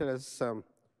like to tell us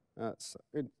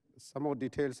some more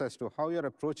details as to how you're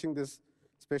approaching this,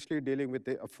 especially dealing with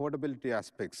the affordability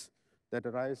aspects that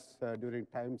arise during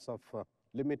times of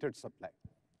limited supply?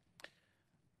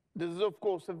 This is, of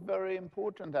course, a very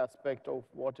important aspect of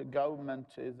what a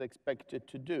government is expected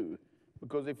to do.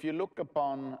 Because if you look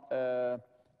upon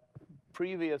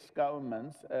previous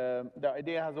governments, the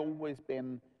idea has always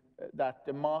been that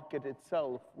the market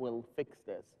itself will fix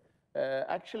this.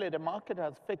 Actually, the market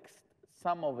has fixed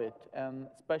some of it, and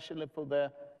especially for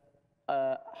the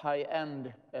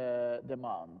high-end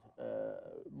demand.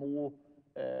 More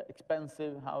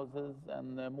expensive houses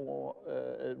and more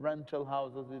rental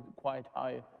houses with quite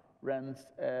high rents.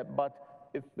 But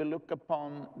if we look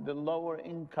upon the lower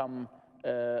income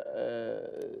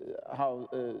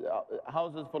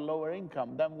houses for lower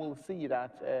income, then we'll see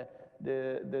that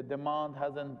the demand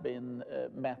hasn't been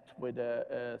met with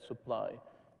a supply.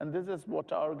 And this is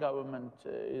what our government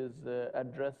is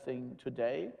addressing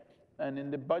today. And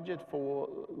in the budget for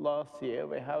last year,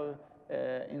 we have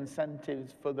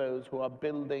incentives for those who are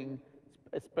building,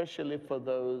 especially for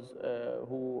those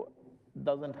who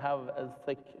doesn't have as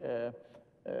thick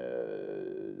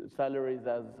salaries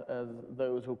as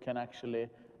those who can actually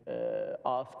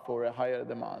ask for a higher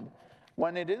demand.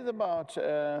 When it is about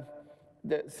the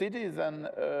cities and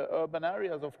urban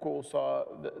areas, of course, are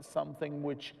something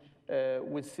which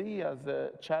we see as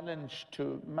a challenge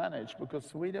to manage, because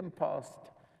Sweden passed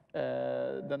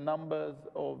the numbers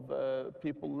of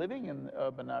people living in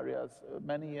urban areas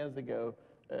many years ago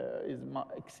is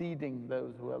exceeding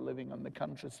those who are living on the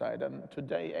countryside. And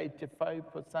today,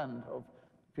 85% of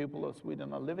people of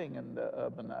Sweden are living in the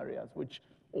urban areas, which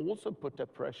also put a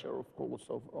pressure, of course,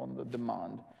 on the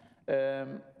demand.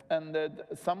 And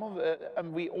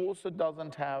we also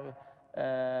doesn't have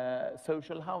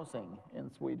social housing in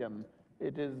Sweden.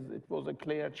 It was a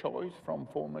clear choice from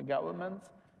former governments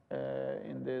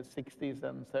in the 60s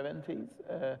and 70s,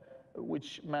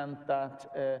 which meant that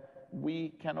we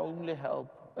can only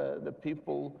help the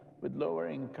people with lower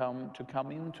income to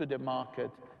come into the market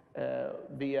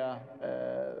via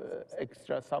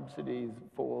extra subsidies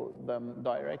for them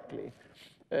directly.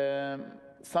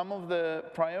 Some of the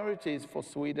priorities for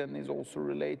Sweden is also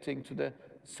relating to the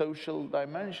social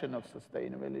dimension of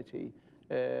sustainability.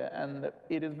 And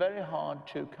it is very hard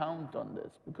to count on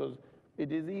this, because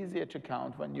it is easier to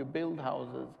count when you build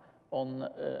houses on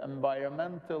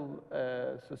environmental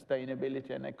sustainability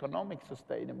and economic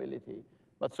sustainability.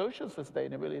 But social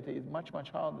sustainability is much, much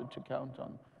harder to count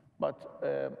on. But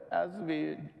as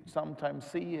we sometimes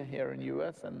see here in the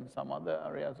US and some other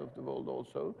areas of the world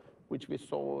also, which we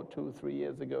saw 2 or 3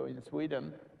 years ago in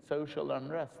Sweden, social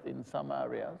unrest in some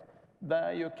areas,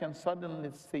 there you can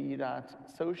suddenly see that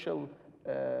social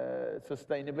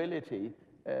sustainability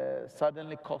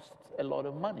suddenly costs a lot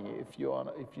of money if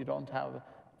you don't have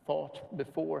thought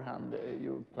beforehand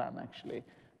your plan actually.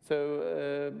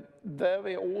 So there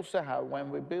we also have, when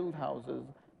we build houses,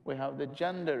 we have the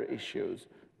gender issues,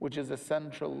 which is a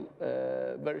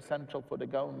very central for the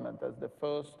government as the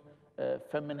first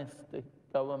feminist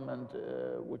government,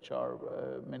 which our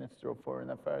Minister of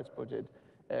Foreign Affairs put it.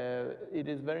 It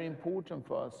is very important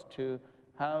for us to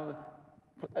have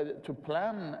to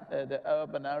plan the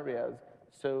urban areas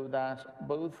so that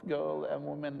both girls and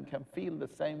women can feel the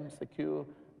same secure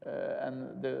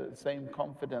and the same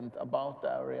confident about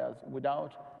the areas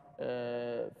without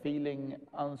feeling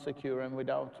insecure and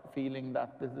without feeling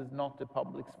that this is not a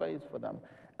public space for them.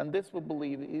 And this, we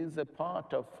believe, is a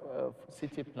part of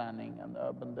city planning and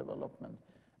urban development.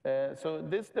 So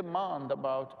this demand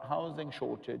about housing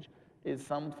shortage is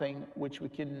something which we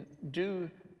can do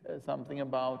something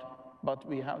about, but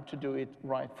we have to do it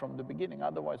right from the beginning.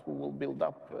 Otherwise, we will build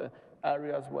up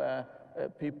areas where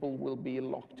people will be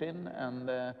locked in, and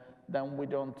then we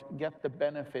don't get the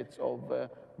benefits of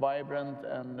vibrant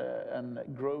and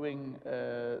growing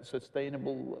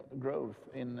sustainable growth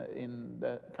in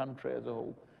the country as a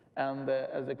whole. And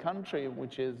as a country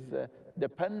which is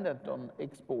dependent on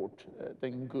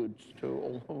exporting goods to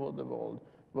all over the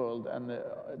world and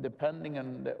depending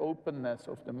on the openness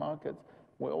of the markets,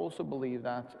 we also believe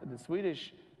that the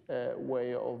Swedish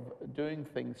way of doing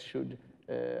things should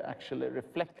actually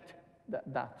reflect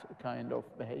that kind of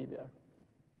behavior.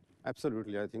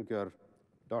 Absolutely. I think you're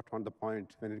dot on the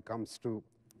point when it comes to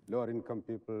lower income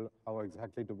people, how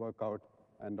exactly to work out,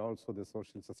 and also the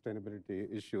social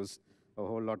sustainability issues, a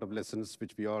whole lot of lessons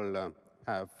which we all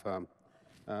have.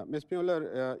 Ms.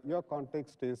 Muller, your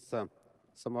context is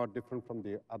somewhat different from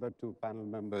the other two panel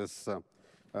members.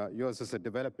 Yours is a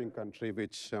developing country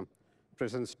which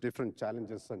presents different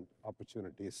challenges and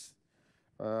opportunities.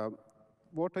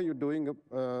 What are you doing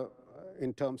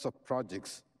in terms of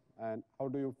projects, and how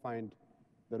do you find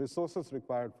the resources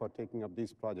required for taking up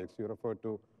these projects? You refer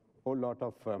to a whole lot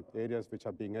of areas which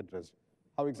are being addressed.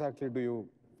 How exactly do you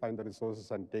find the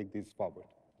resources and take these forward?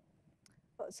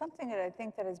 Well, something that I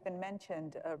think that has been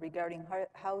mentioned regarding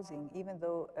housing, even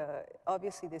though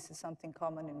obviously this is something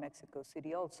common in Mexico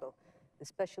City also,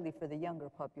 especially for the younger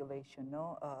population,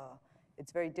 no?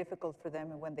 It's very difficult for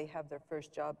them when they have their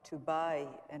first job to buy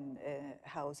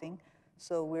housing.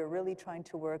 So we're really trying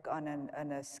to work on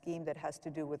a scheme that has to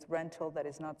do with rental that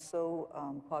is not so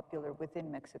popular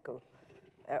within Mexico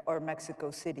or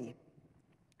Mexico City.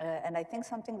 And I think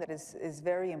something that is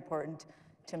very important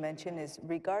to mention is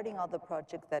regarding all the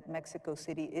projects that Mexico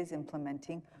City is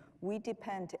implementing, we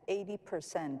depend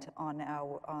 80%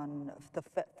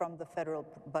 from the federal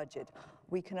budget.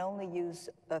 We can only use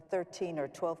 13 or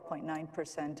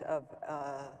 12.9% of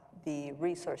the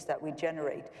resource that we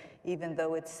generate, even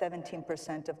though it's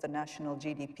 17% of the national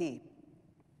GDP.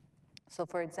 So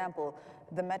for example,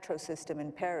 the metro system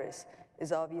in Paris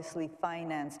is obviously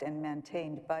financed and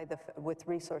maintained with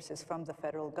resources from the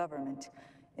federal government.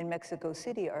 In Mexico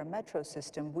City, our metro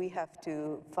system, we have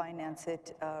to finance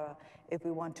it if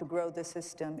we want to grow the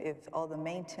system, if all the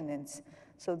maintenance.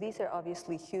 So these are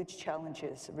obviously huge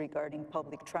challenges regarding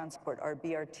public transport. Our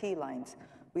BRT lines,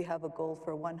 we have a goal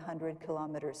for 100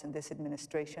 kilometers in this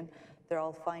administration. They're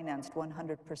all financed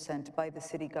 100% by the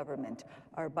city government.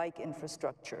 Our bike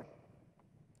infrastructure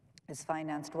is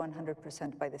financed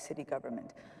 100% by the city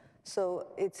government. So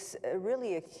it's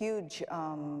really a huge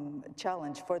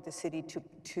challenge for the city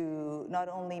to not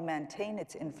only maintain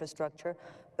its infrastructure,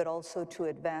 but also to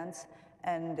advance.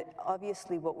 And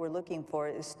obviously what we're looking for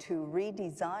is to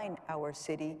redesign our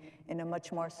city in a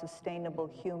much more sustainable,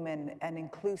 human, and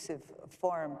inclusive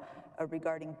form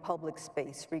regarding public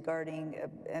space, regarding,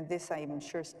 and this I'm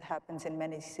sure happens in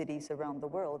many cities around the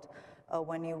world,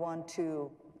 when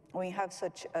you have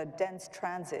such a dense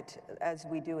transit as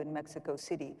we do in Mexico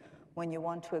City, when you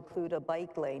want to include a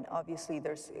bike lane, obviously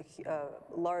there's a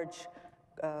large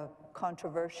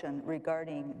controversy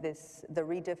regarding the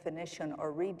redefinition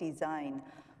or redesign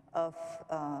of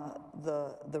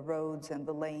the roads and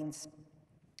the lanes.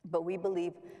 But we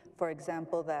believe, for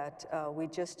example, that we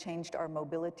just changed our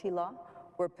mobility law,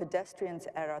 where pedestrians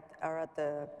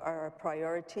are a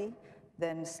priority,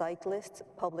 then cyclists,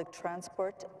 public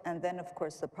transport, and then, of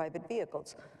course, the private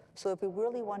vehicles. So if we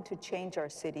really want to change our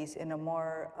cities in a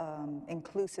more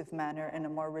inclusive manner, in a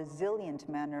more resilient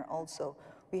manner also,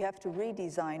 we have to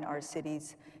redesign our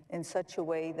cities in such a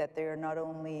way that they are not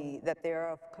only, that they are,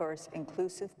 of course,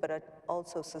 inclusive, but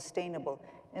also sustainable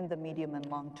in the medium and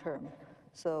long term.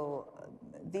 So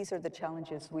these are the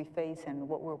challenges we face and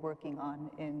what we're working on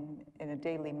in a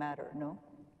daily matter, no?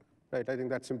 Right, I think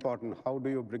that's important. How do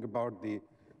you bring about the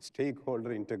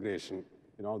stakeholder integration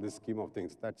in all this scheme of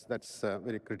things? That's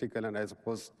very critical, and I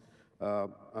suppose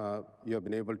you have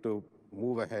been able to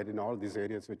move ahead in all these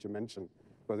areas which you mentioned,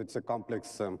 because it's a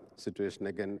complex situation.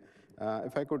 Again,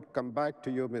 if I could come back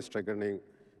to you, Ms. Tregoning,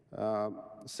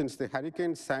 since the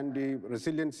Hurricane Sandy,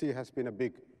 resiliency has been a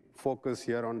big focus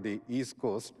here on the East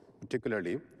Coast,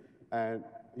 particularly, and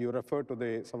you refer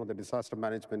to some of the disaster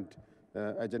management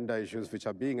agenda issues which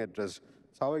are being addressed.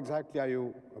 So how exactly are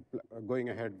you going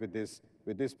ahead with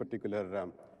this particular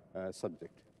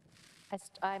subject?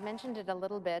 I mentioned it a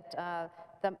little bit.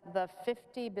 The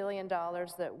 $50 billion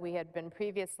that we had been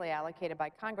previously allocated by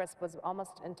Congress was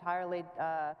almost entirely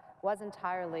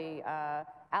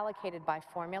allocated by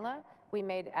formula. We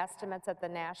made estimates at the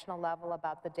national level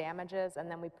about the damages,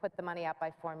 and then we put the money out by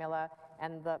formula,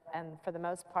 and for the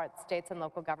most part, states and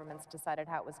local governments decided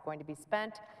how it was going to be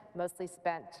spent, mostly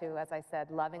spent to, as I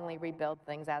said, lovingly rebuild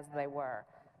things as they were.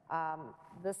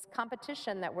 This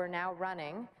competition that we're now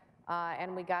running,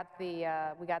 and we got the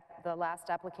last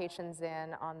applications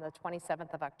in on the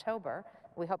 27th of October.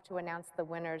 We hope to announce the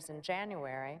winners in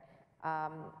January.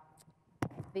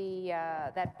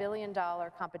 That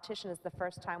billion-dollar competition is the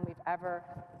first time we've ever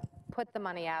put the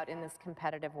money out in this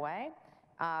competitive way,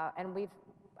 and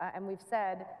we've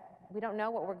said we don't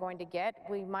know what we're going to get.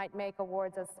 We might make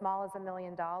awards as small as $1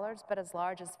 million, but as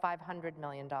large as $500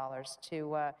 million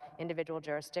to individual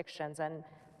jurisdictions. And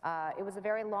it was a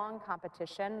very long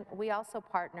competition. We also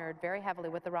partnered very heavily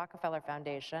with the Rockefeller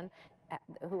Foundation,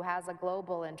 who has a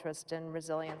global interest in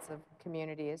resilience of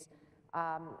communities,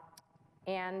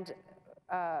 and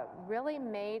really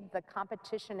made the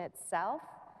competition itself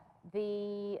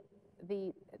the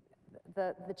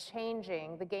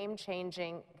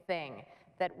game-changing thing.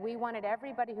 That we wanted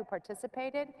everybody who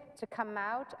participated to come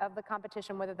out of the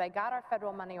competition, whether they got our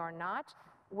federal money or not,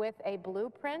 with a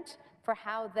blueprint for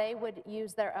how they would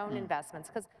use their own investments.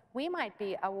 Because we might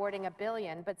be awarding $1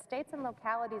 billion, but states and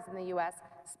localities in the US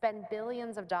spend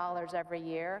billions of dollars every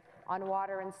year on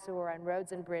water and sewer and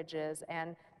roads and bridges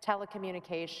and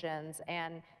telecommunications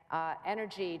and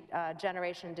energy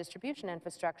generation and distribution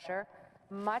infrastructure.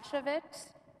 Much of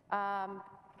it,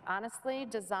 honestly,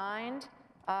 designed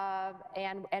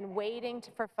and waiting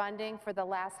for funding for the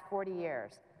last 40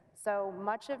 years. So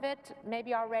much of it may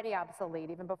be already obsolete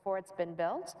even before it's been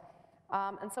built.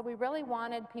 And so we really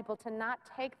wanted people to not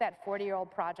take that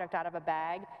 40-year-old project out of a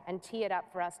bag and tee it up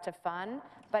for us to fund,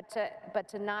 but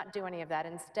to not do any of that.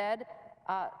 Instead,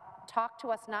 talk to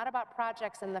us not about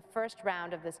projects in the first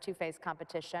round of this two-phase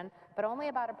competition, but only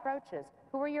about approaches.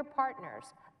 Who are your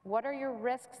partners? What are your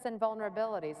risks and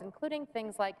vulnerabilities, including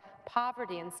things like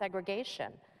poverty and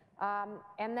segregation?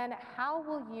 And then how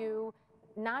will you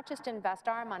not just invest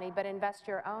our money, but invest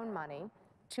your own money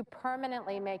to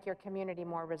permanently make your community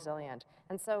more resilient?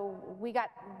 And so we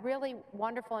got really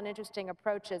wonderful and interesting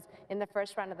approaches in the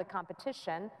first round of the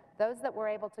competition. Those that were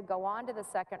able to go on to the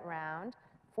second round,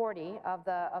 40 of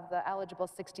the eligible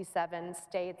 67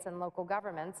 states and local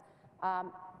governments,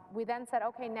 we then said,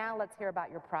 okay, now let's hear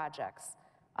about your projects.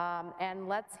 And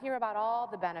let's hear about all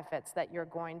the benefits that you're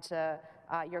going to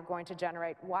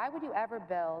generate. Why would you ever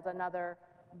build another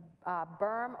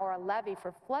berm or a levee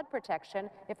for flood protection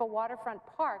if a waterfront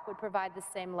park would provide the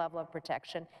same level of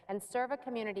protection and serve a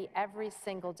community every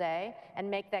single day and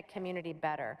make that community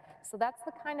better? So that's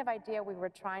the kind of idea we were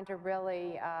trying to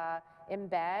really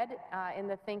embed in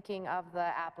the thinking of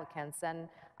the applicants.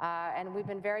 And we've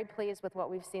been very pleased with what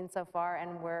we've seen so far,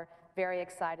 and we're very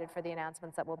excited for the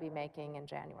announcements that we'll be making in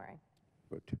January.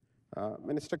 Good.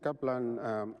 Minister Kaplan,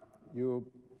 you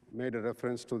made a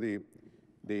reference to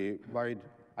the wide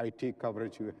IT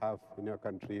coverage you have in your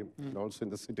country and also in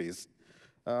the cities.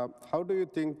 How do you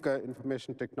think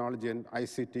information technology and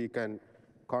ICT can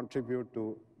contribute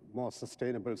to more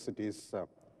sustainable cities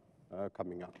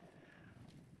coming up?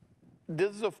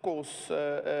 This is, of course,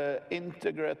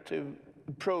 integrative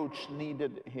approach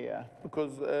needed here,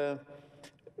 because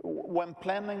when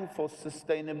planning for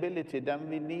sustainability, then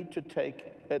we need to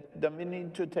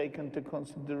take into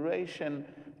consideration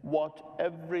what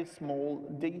every small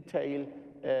detail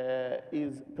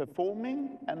is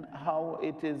performing and how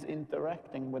it is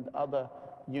interacting with other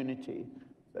unity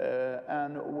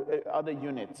and other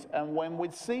units. And when we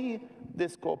see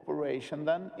this cooperation,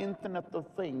 then Internet of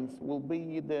Things will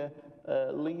be the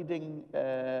leading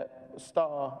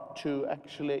star to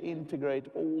actually integrate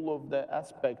all of the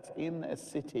aspects in a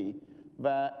city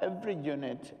where every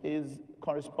unit is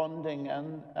corresponding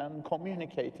and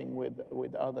communicating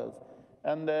with others.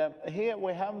 And here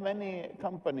we have many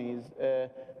companies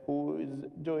who is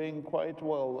doing quite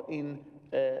well in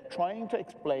trying to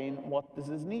explain what this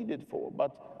is needed for.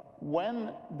 But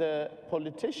when the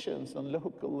politicians on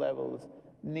local levels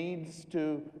needs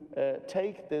to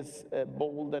take this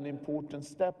bold and important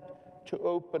step to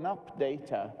open up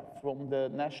data from the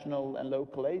national and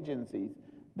local agencies,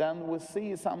 then we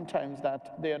see sometimes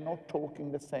that they are not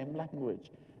talking the same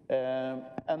language.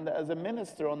 And as a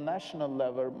minister on national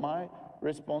level, my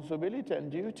responsibility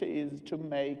and duty is to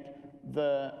make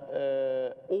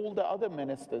all the other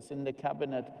ministers in the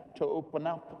cabinet to open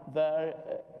up their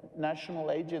national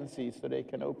agencies so they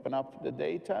can open up the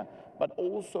data, but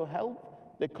also help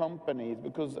the companies,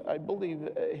 because I believe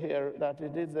here that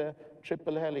it is a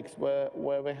triple helix where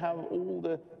we have all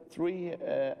the three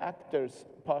actors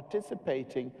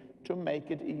participating to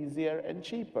make it easier and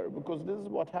cheaper. Because this is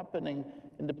what's happening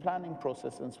in the planning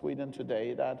process in Sweden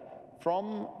today, that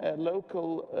from a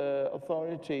local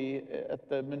authority at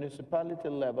the municipality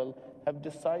level have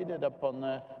decided upon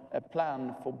a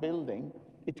plan for building,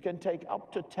 it can take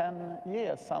up to 10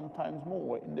 years, sometimes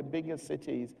more, in the bigger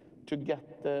cities to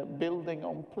get the building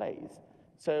on place.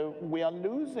 So we are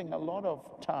losing a lot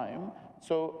of time.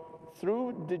 So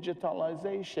through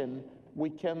digitalization, we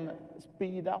can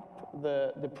speed up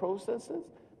the processes,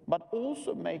 but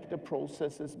also make the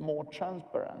processes more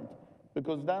transparent,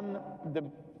 because then the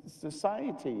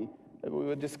society we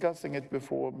were discussing it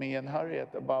before, me and Harriet,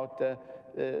 about the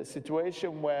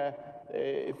situation where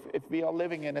if we are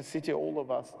living in a city, all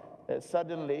of us,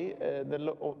 suddenly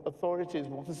the authorities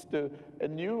want a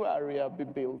new area be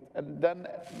built, and then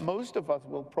most of us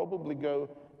will probably go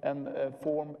and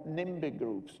form NIMBY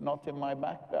groups, not in my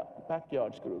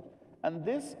backyards group. And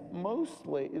this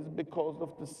mostly is because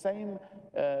of the same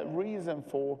reason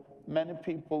for many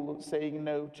people saying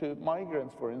no to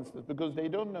migrants, for instance, because they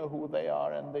don't know who they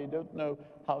are and they don't know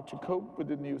how to cope with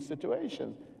the new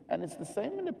situations. And it's the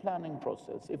same in the planning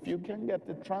process. If you can get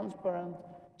the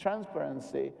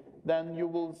transparency, then you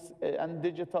will, and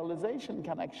digitalization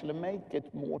can actually make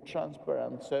it more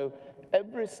transparent. So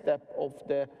every step of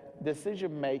the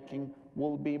decision-making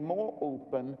will be more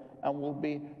open and will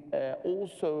be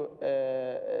also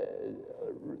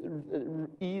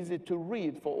easy to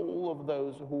read for all of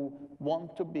those who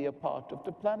want to be a part of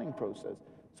the planning process.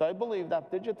 So I believe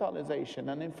that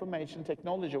digitalization and information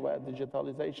technology, where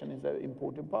digitalization is an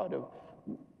important part of,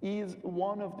 is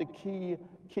one of the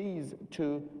keys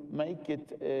to make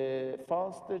it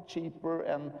faster, cheaper,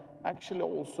 and actually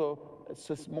also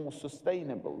more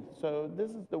sustainable. So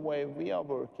this is the way we are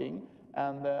working,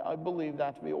 and I believe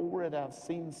that we already have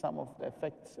seen some of the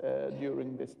effects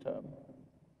during this term.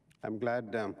 I'm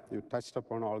glad you touched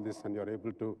upon all this and you're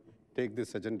able to take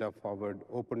this agenda forward: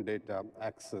 open data,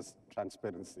 access,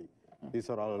 transparency. These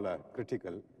are all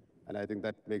critical, and I think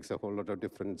that makes a whole lot of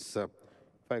difference. If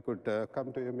I could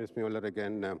come to you, Ms. Muller,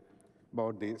 again,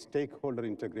 about the stakeholder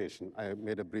integration. I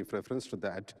made a brief reference to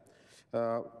that.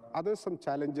 Are there some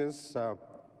challenges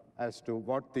as to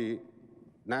what the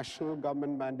national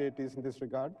government mandate is in this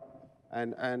regard,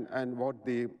 and what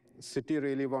the city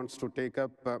really wants to take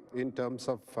up in terms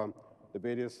of the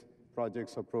various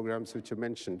projects or programs which you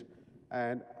mentioned,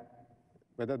 and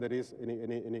whether there is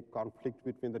any conflict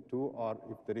between the two, or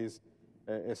if there is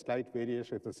a slight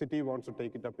variation, if the city wants to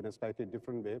take it up in a slightly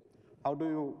different way, how do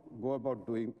you go about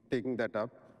taking that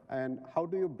up, and how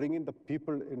do you bring in the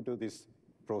people into this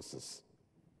process?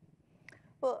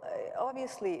 Well,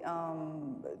 obviously,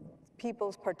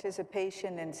 people's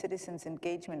participation and citizens'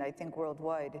 engagement, I think,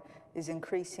 worldwide is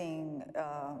increasing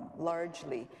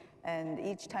largely. And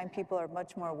each time people are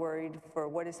much more worried for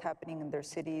what is happening in their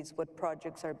cities, what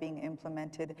projects are being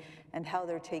implemented, and how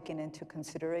they're taken into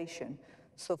consideration.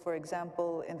 So for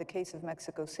example, in the case of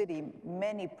Mexico City,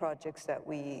 many projects that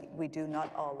we do,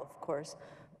 not all of course,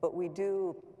 but we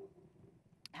do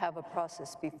have a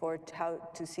process before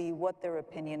to see what their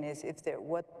opinion is,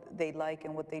 what they like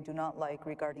and what they do not like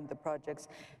regarding the projects,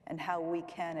 and how we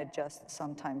can adjust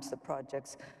sometimes the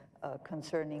projects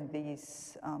concerning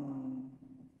these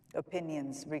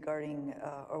opinions regarding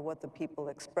or what the people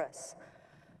express.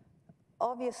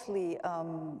 Obviously,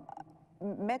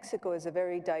 Mexico is a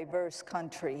very diverse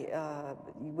country.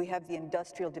 We have the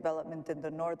industrial development in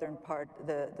the northern part.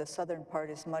 The southern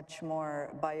part is much more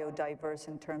biodiverse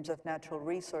in terms of natural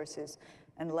resources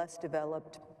and less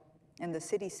developed. In the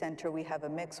city center, we have a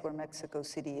mix where Mexico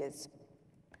City is.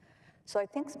 So I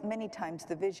think many times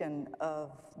the vision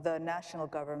of the national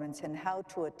governments and how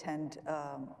to attend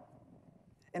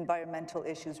environmental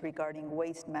issues regarding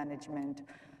waste management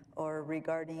or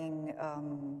regarding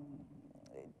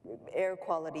air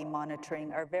quality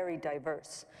monitoring are very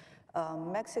diverse.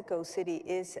 Mexico City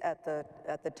is at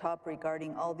the top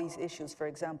regarding all these issues. For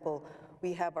example,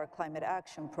 we have our climate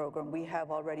action program. We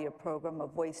have already a program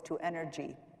of waste to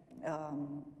energy.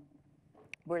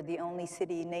 We're the only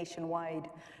city nationwide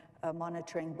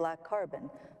monitoring black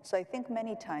carbon. So I think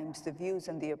many times the views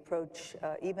and the approach,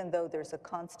 even though there's a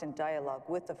constant dialogue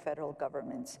with the federal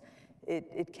governments,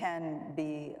 it can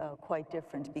be quite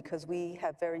different, because we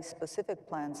have very specific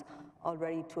plans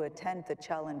already to attend the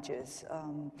challenges.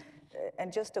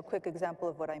 And just a quick example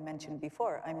of what I mentioned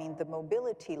before, I mean, the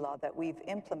mobility law that we've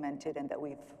implemented and that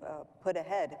we've put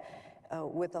ahead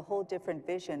with a whole different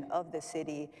vision of the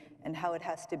city and how it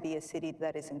has to be a city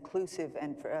that is inclusive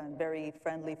and very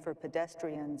friendly for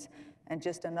pedestrians, and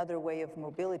just another way of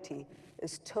mobility,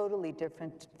 is totally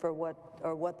different for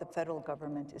what the federal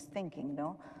government is thinking,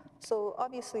 no? So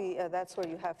obviously that's where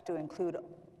you have to include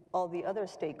all the other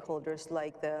stakeholders,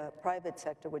 like the private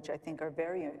sector, which I think are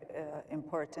very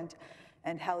important,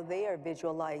 and how they are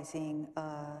visualizing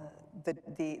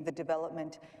the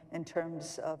development in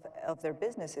terms of their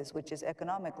businesses, which is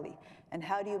economically. And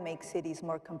how do you make cities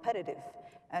more competitive?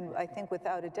 And I think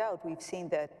without a doubt, we've seen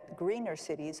that greener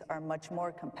cities are much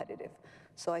more competitive.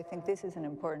 So I think this is an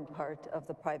important part of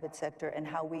the private sector and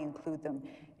how we include them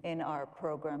in our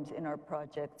programs, in our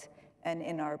projects, and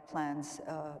in our plans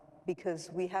because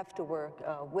we have to work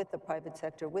with the private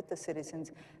sector, with the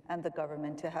citizens and the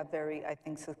government to have very, I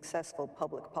think, successful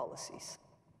public policies.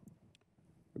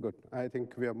 Good. I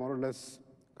think we are more or less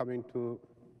coming to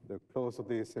the close of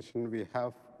the session. We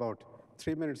have about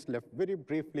 3 minutes left. Very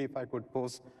briefly, if I could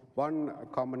pose one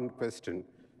common question.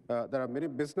 There are many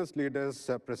business leaders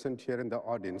present here in the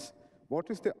audience. What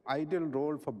is the ideal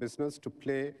role for business to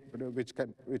play, which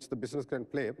the business can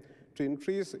play to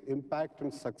increase impact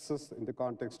and success in the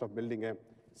context of building a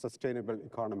sustainable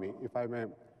economy? If I may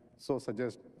so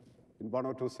suggest in 1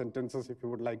 or 2 sentences, if you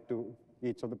would like to,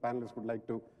 each of the panelists would like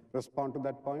to respond to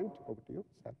that point. Over to you,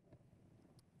 Sal.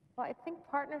 Well, I think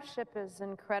partnership is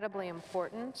incredibly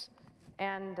important.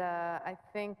 And I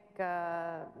think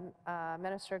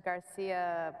Minister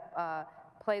Garcia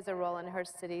plays a role in her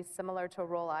city similar to a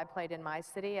role I played in my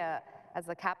city as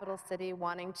a capital city,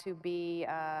 wanting to be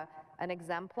an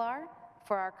exemplar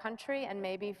for our country and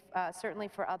maybe certainly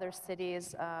for other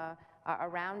cities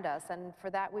around us. And for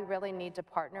that, we really need to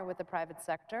partner with the private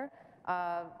sector.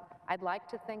 I'd like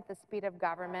to think the speed of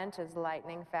government is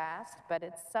lightning fast, but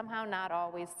it's somehow not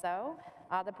always so.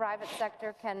 The private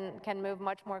sector can move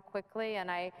much more quickly, and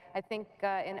I think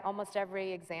in almost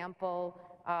every example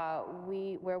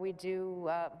where we do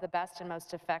the best and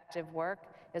most effective work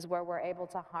is where we're able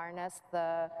to harness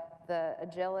the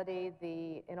agility,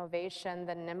 the innovation,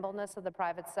 the nimbleness of the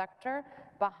private sector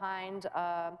behind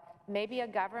maybe a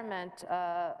government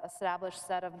established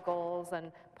set of goals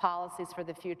and policies for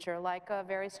the future, like a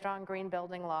very strong green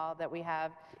building law that we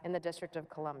have in the District of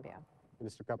Columbia.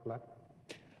 Mr. Kaplan.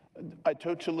 I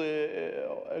totally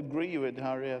agree with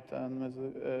Harriet,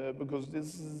 and because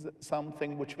this is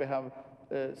something which we have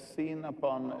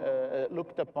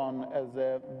looked upon as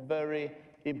a very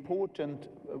important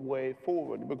way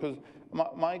forward, because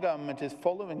my government is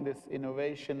following this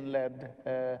innovation-led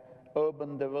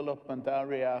urban development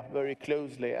area very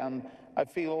closely, and I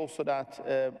feel also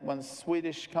that when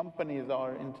Swedish companies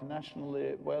are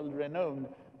internationally well-renowned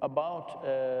about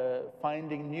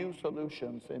finding new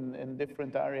solutions in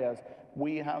different areas,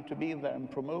 we have to be there and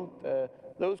promote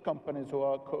those companies who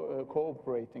are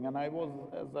cooperating. And I was,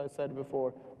 as I said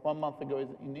before, 1 month ago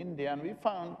in India, and we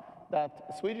found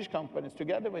that Swedish companies,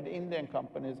 together with Indian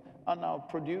companies, are now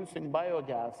producing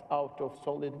biogas out of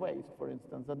solid waste, for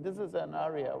instance. And this is an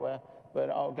area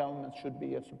where our government should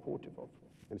be supportive of.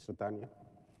 Mr. Tanya.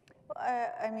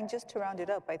 I mean, just to round it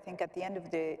up, I think at the end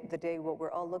of the day, what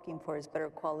we're all looking for is better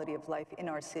quality of life in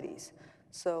our cities.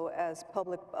 So as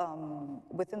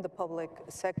within the public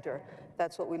sector,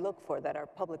 that's what we look for, that our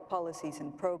public policies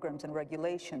and programs and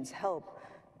regulations help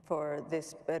for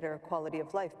this better quality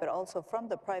of life. But also from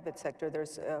the private sector,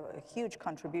 there's huge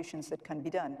contributions that can be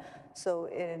done. So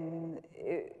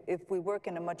if we work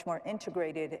in a much more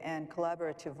integrated and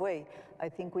collaborative way, I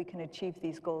think we can achieve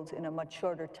these goals in a much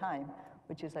shorter time,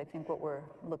 which is, I think, what we're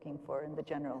looking for in the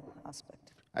general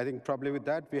aspect. I think probably with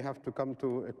that, we have to come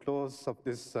to a close of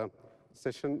this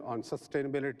session on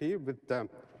sustainability with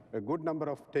a good number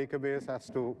of takeaways as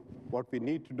to what we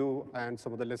need to do and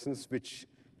some of the lessons which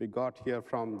we got here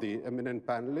from the eminent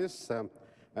panelists.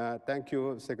 Thank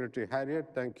you, Secretary Harriet.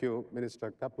 Thank you,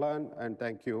 Minister Kaplan. And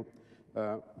thank you,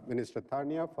 Minister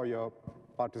Tanya, for your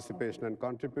participation and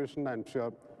contribution. I'm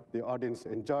sure the audience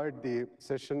enjoyed the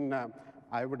session.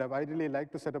 I would have ideally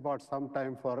liked to set apart some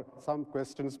time for some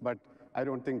questions, but I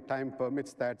don't think time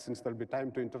permits that, since there'll be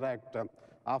time to interact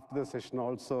after the session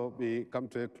also. We come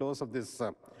to a close of this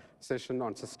session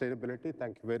on sustainability.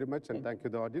 Thank you very much, and thank you,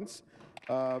 the audience.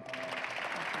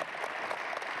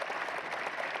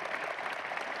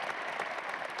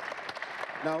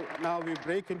 Now we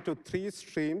break into 3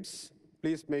 streams.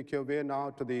 Please make your way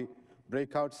now to the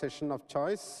breakout session of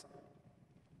choice.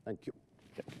 Thank you.